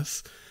with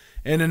us.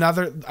 And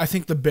another, I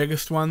think the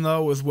biggest one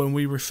though was when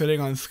we were sitting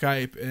on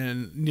Skype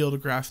and Neil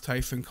deGrasse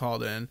Tyson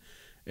called in,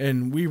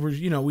 and we were,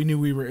 we knew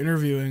we were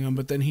interviewing him,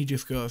 but then he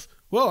just goes,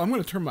 "Well, I'm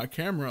going to turn my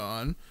camera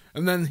on."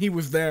 And then he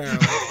was there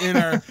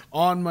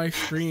on my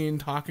screen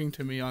talking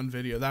to me on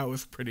video. That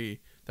was pretty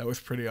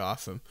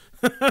awesome.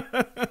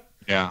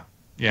 Yeah,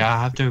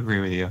 I have to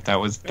agree with you. That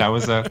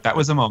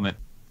was a moment.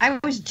 I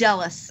was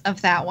jealous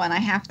of that one. I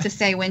have to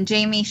say, when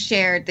Jamie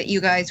shared that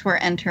you guys were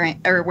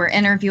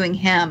interviewing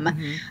him,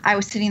 I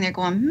was sitting there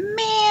going,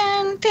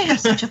 "Man, they have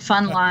such a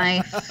fun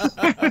life."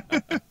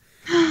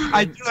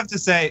 I do have to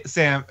say,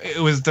 Sam,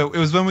 it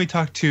was when we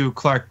talked to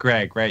Clark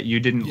Gregg, right? You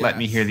didn't let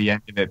me hear the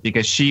end of it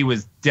because she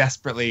was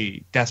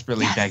desperately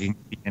begging to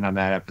be in on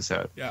that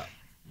episode. Yeah.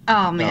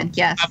 Oh man,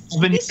 yes.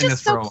 He's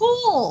just so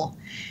cool.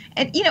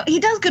 And he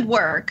does good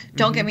work,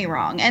 don't get me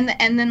wrong. And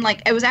then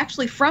it was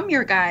actually from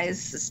your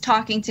guys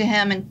talking to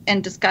him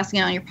and discussing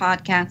it on your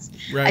podcast.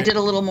 Right. I did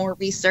a little more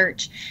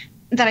research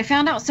that I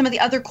found out some of the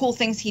other cool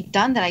things he'd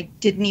done that I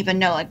didn't even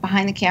know, like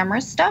behind the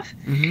camera stuff,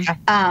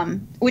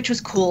 which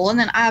was cool. And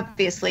then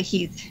obviously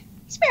he's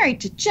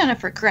married to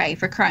Jennifer Grey,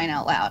 for crying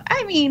out loud.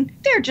 I mean,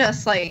 they're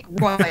just like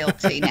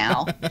royalty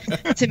now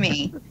to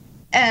me.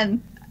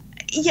 And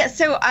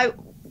so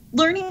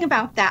learning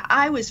about that,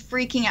 I was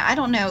freaking out. I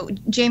don't know,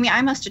 Jamie,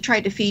 I must have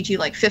tried to feed you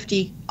like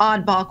 50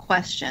 oddball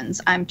questions.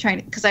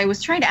 Because I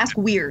was trying to ask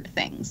weird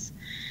things.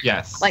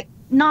 Yes. Like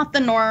not the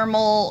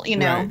normal,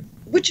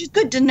 which is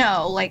good to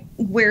know, like,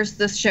 where's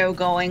this show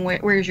going?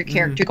 Where's your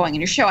character going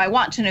in your show? I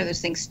want to know those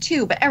things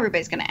too, but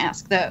everybody's going to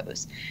ask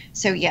those.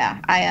 So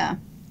yeah,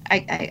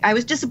 I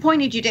was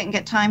disappointed you didn't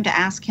get time to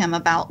ask him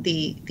about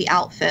the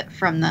outfit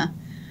from the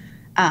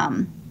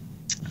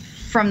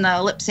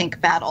lip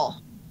sync battle.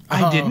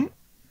 I didn't.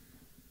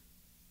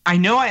 I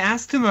know I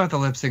asked him about the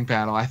lip sync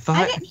battle. I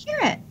didn't hear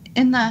it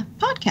in the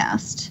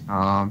podcast. Oh,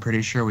 I'm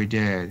pretty sure we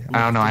did.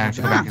 I don't know. I have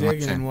to go back and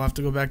listen. We'll have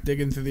to go back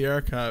digging through the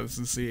archives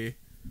and see.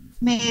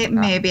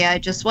 Maybe I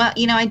just,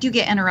 I do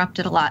get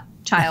interrupted a lot,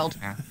 child.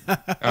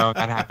 Oh,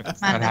 that happens.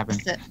 That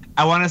happens.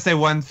 I want to say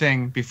one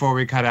thing before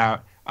we cut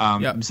out.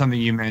 Something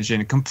you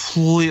mentioned,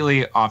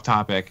 completely off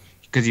topic,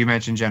 because you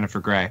mentioned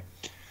Jennifer Grey.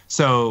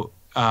 So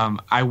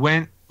I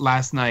went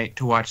last night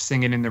to watch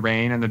Singing in the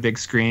Rain on the big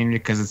screen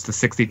because it's the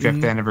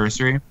 65th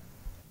anniversary.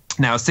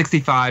 Now,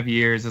 65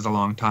 years is a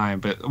long time,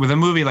 but with a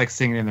movie like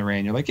Singing in the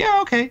Rain, you're like, yeah,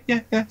 okay,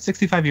 yeah,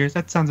 65 years.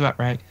 That sounds about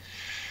right.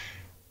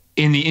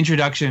 In the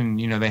introduction,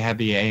 they had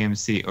the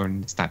AMC, or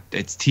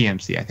it's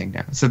TMC, I think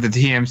now. So the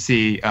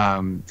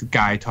TMC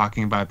guy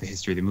talking about the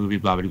history of the movie,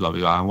 blah, blah, blah, blah,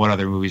 blah, and what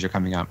other movies are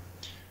coming up.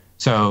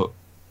 So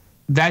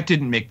that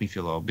didn't make me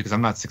feel old because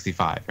I'm not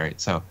 65, right?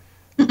 So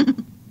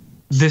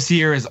This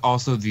year is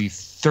also the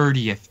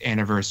 30th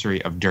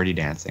anniversary of Dirty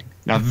Dancing.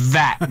 Now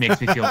that makes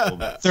me feel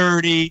old.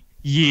 30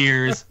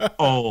 years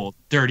old,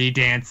 Dirty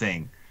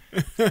Dancing.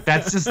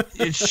 That's just,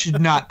 it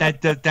should not,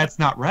 that's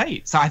not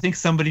right. So I think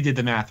somebody did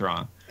the math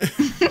wrong.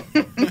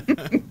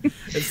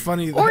 It's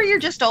funny. Or you're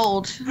just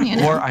old. You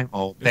know? Or I'm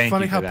old. It's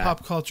funny how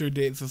pop culture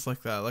dates us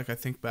like that. Like I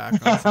think back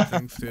on some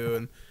things too,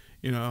 and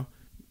you know,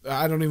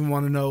 I don't even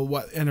want to know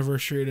what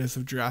anniversary it is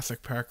of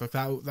Jurassic Park. Like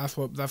that's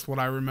what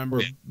I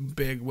remember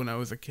big when I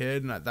was a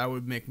kid, and that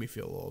would make me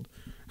feel old.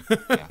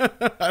 Yeah.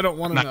 I don't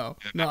want to know.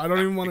 No, I don't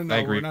even want to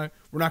know.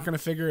 We're not going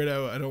to figure it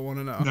out. I don't want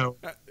to know. No.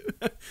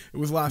 It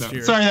was last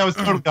year. Sorry, that was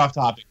totally off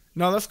topic.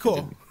 No, that's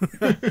cool.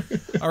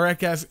 All right,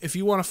 guys. If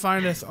you want to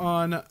find us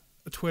on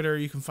Twitter,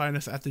 you can find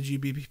us at the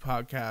GBB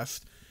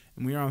Podcast,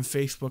 and we are on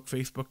Facebook,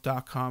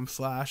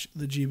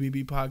 facebook.com/the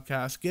GBB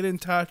Podcast. Get in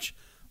touch.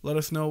 Let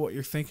us know what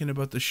you're thinking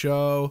about the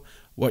show,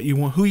 what you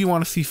want, who you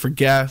want to see for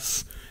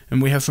guests,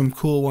 and we have some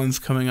cool ones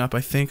coming up.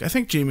 I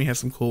think Jamie has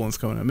some cool ones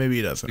coming up. Maybe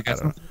he doesn't. I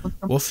don't know.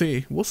 We'll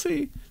see.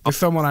 There's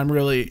someone I'm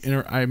really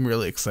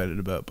excited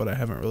about, but I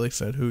haven't really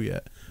said who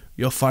yet.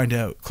 You'll find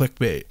out.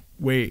 Clickbait.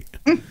 Wait.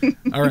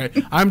 All right.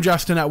 I'm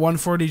Justin at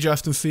 140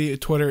 Justin C.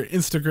 Twitter,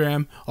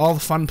 Instagram, all the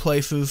fun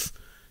places.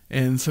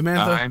 And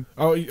Samantha.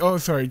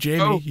 Sorry,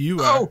 Jamie. You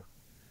are.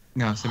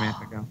 No,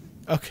 Samantha, go.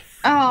 Okay.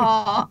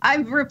 Oh,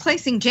 I'm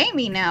replacing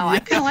Jamie now. I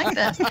kind of like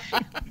this.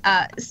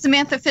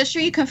 Samantha Fisher,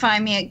 you can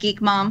find me at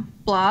GeekMom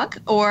blog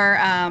or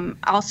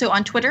also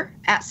on Twitter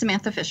at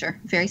Samantha Fisher.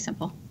 Very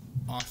simple.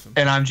 Awesome.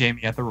 And I'm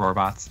Jamie at the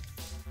Roarbots.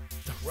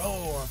 The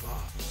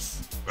Roarbots.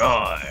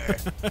 Roar.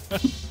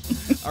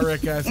 All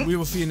right, guys. We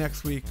will see you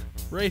next week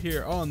right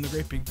here on the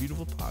Great Big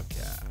Beautiful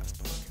Podcast.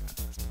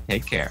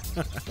 Take care.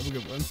 Have a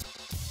good one.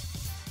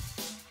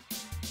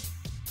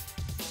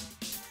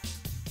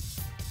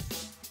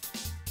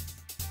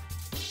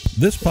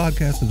 This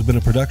podcast has been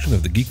a production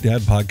of the Geek Dad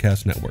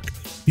Podcast Network.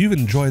 If you've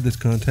enjoyed this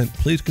content,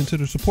 please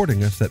consider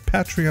supporting us at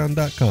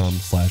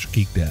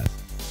patreon.com/geekdad.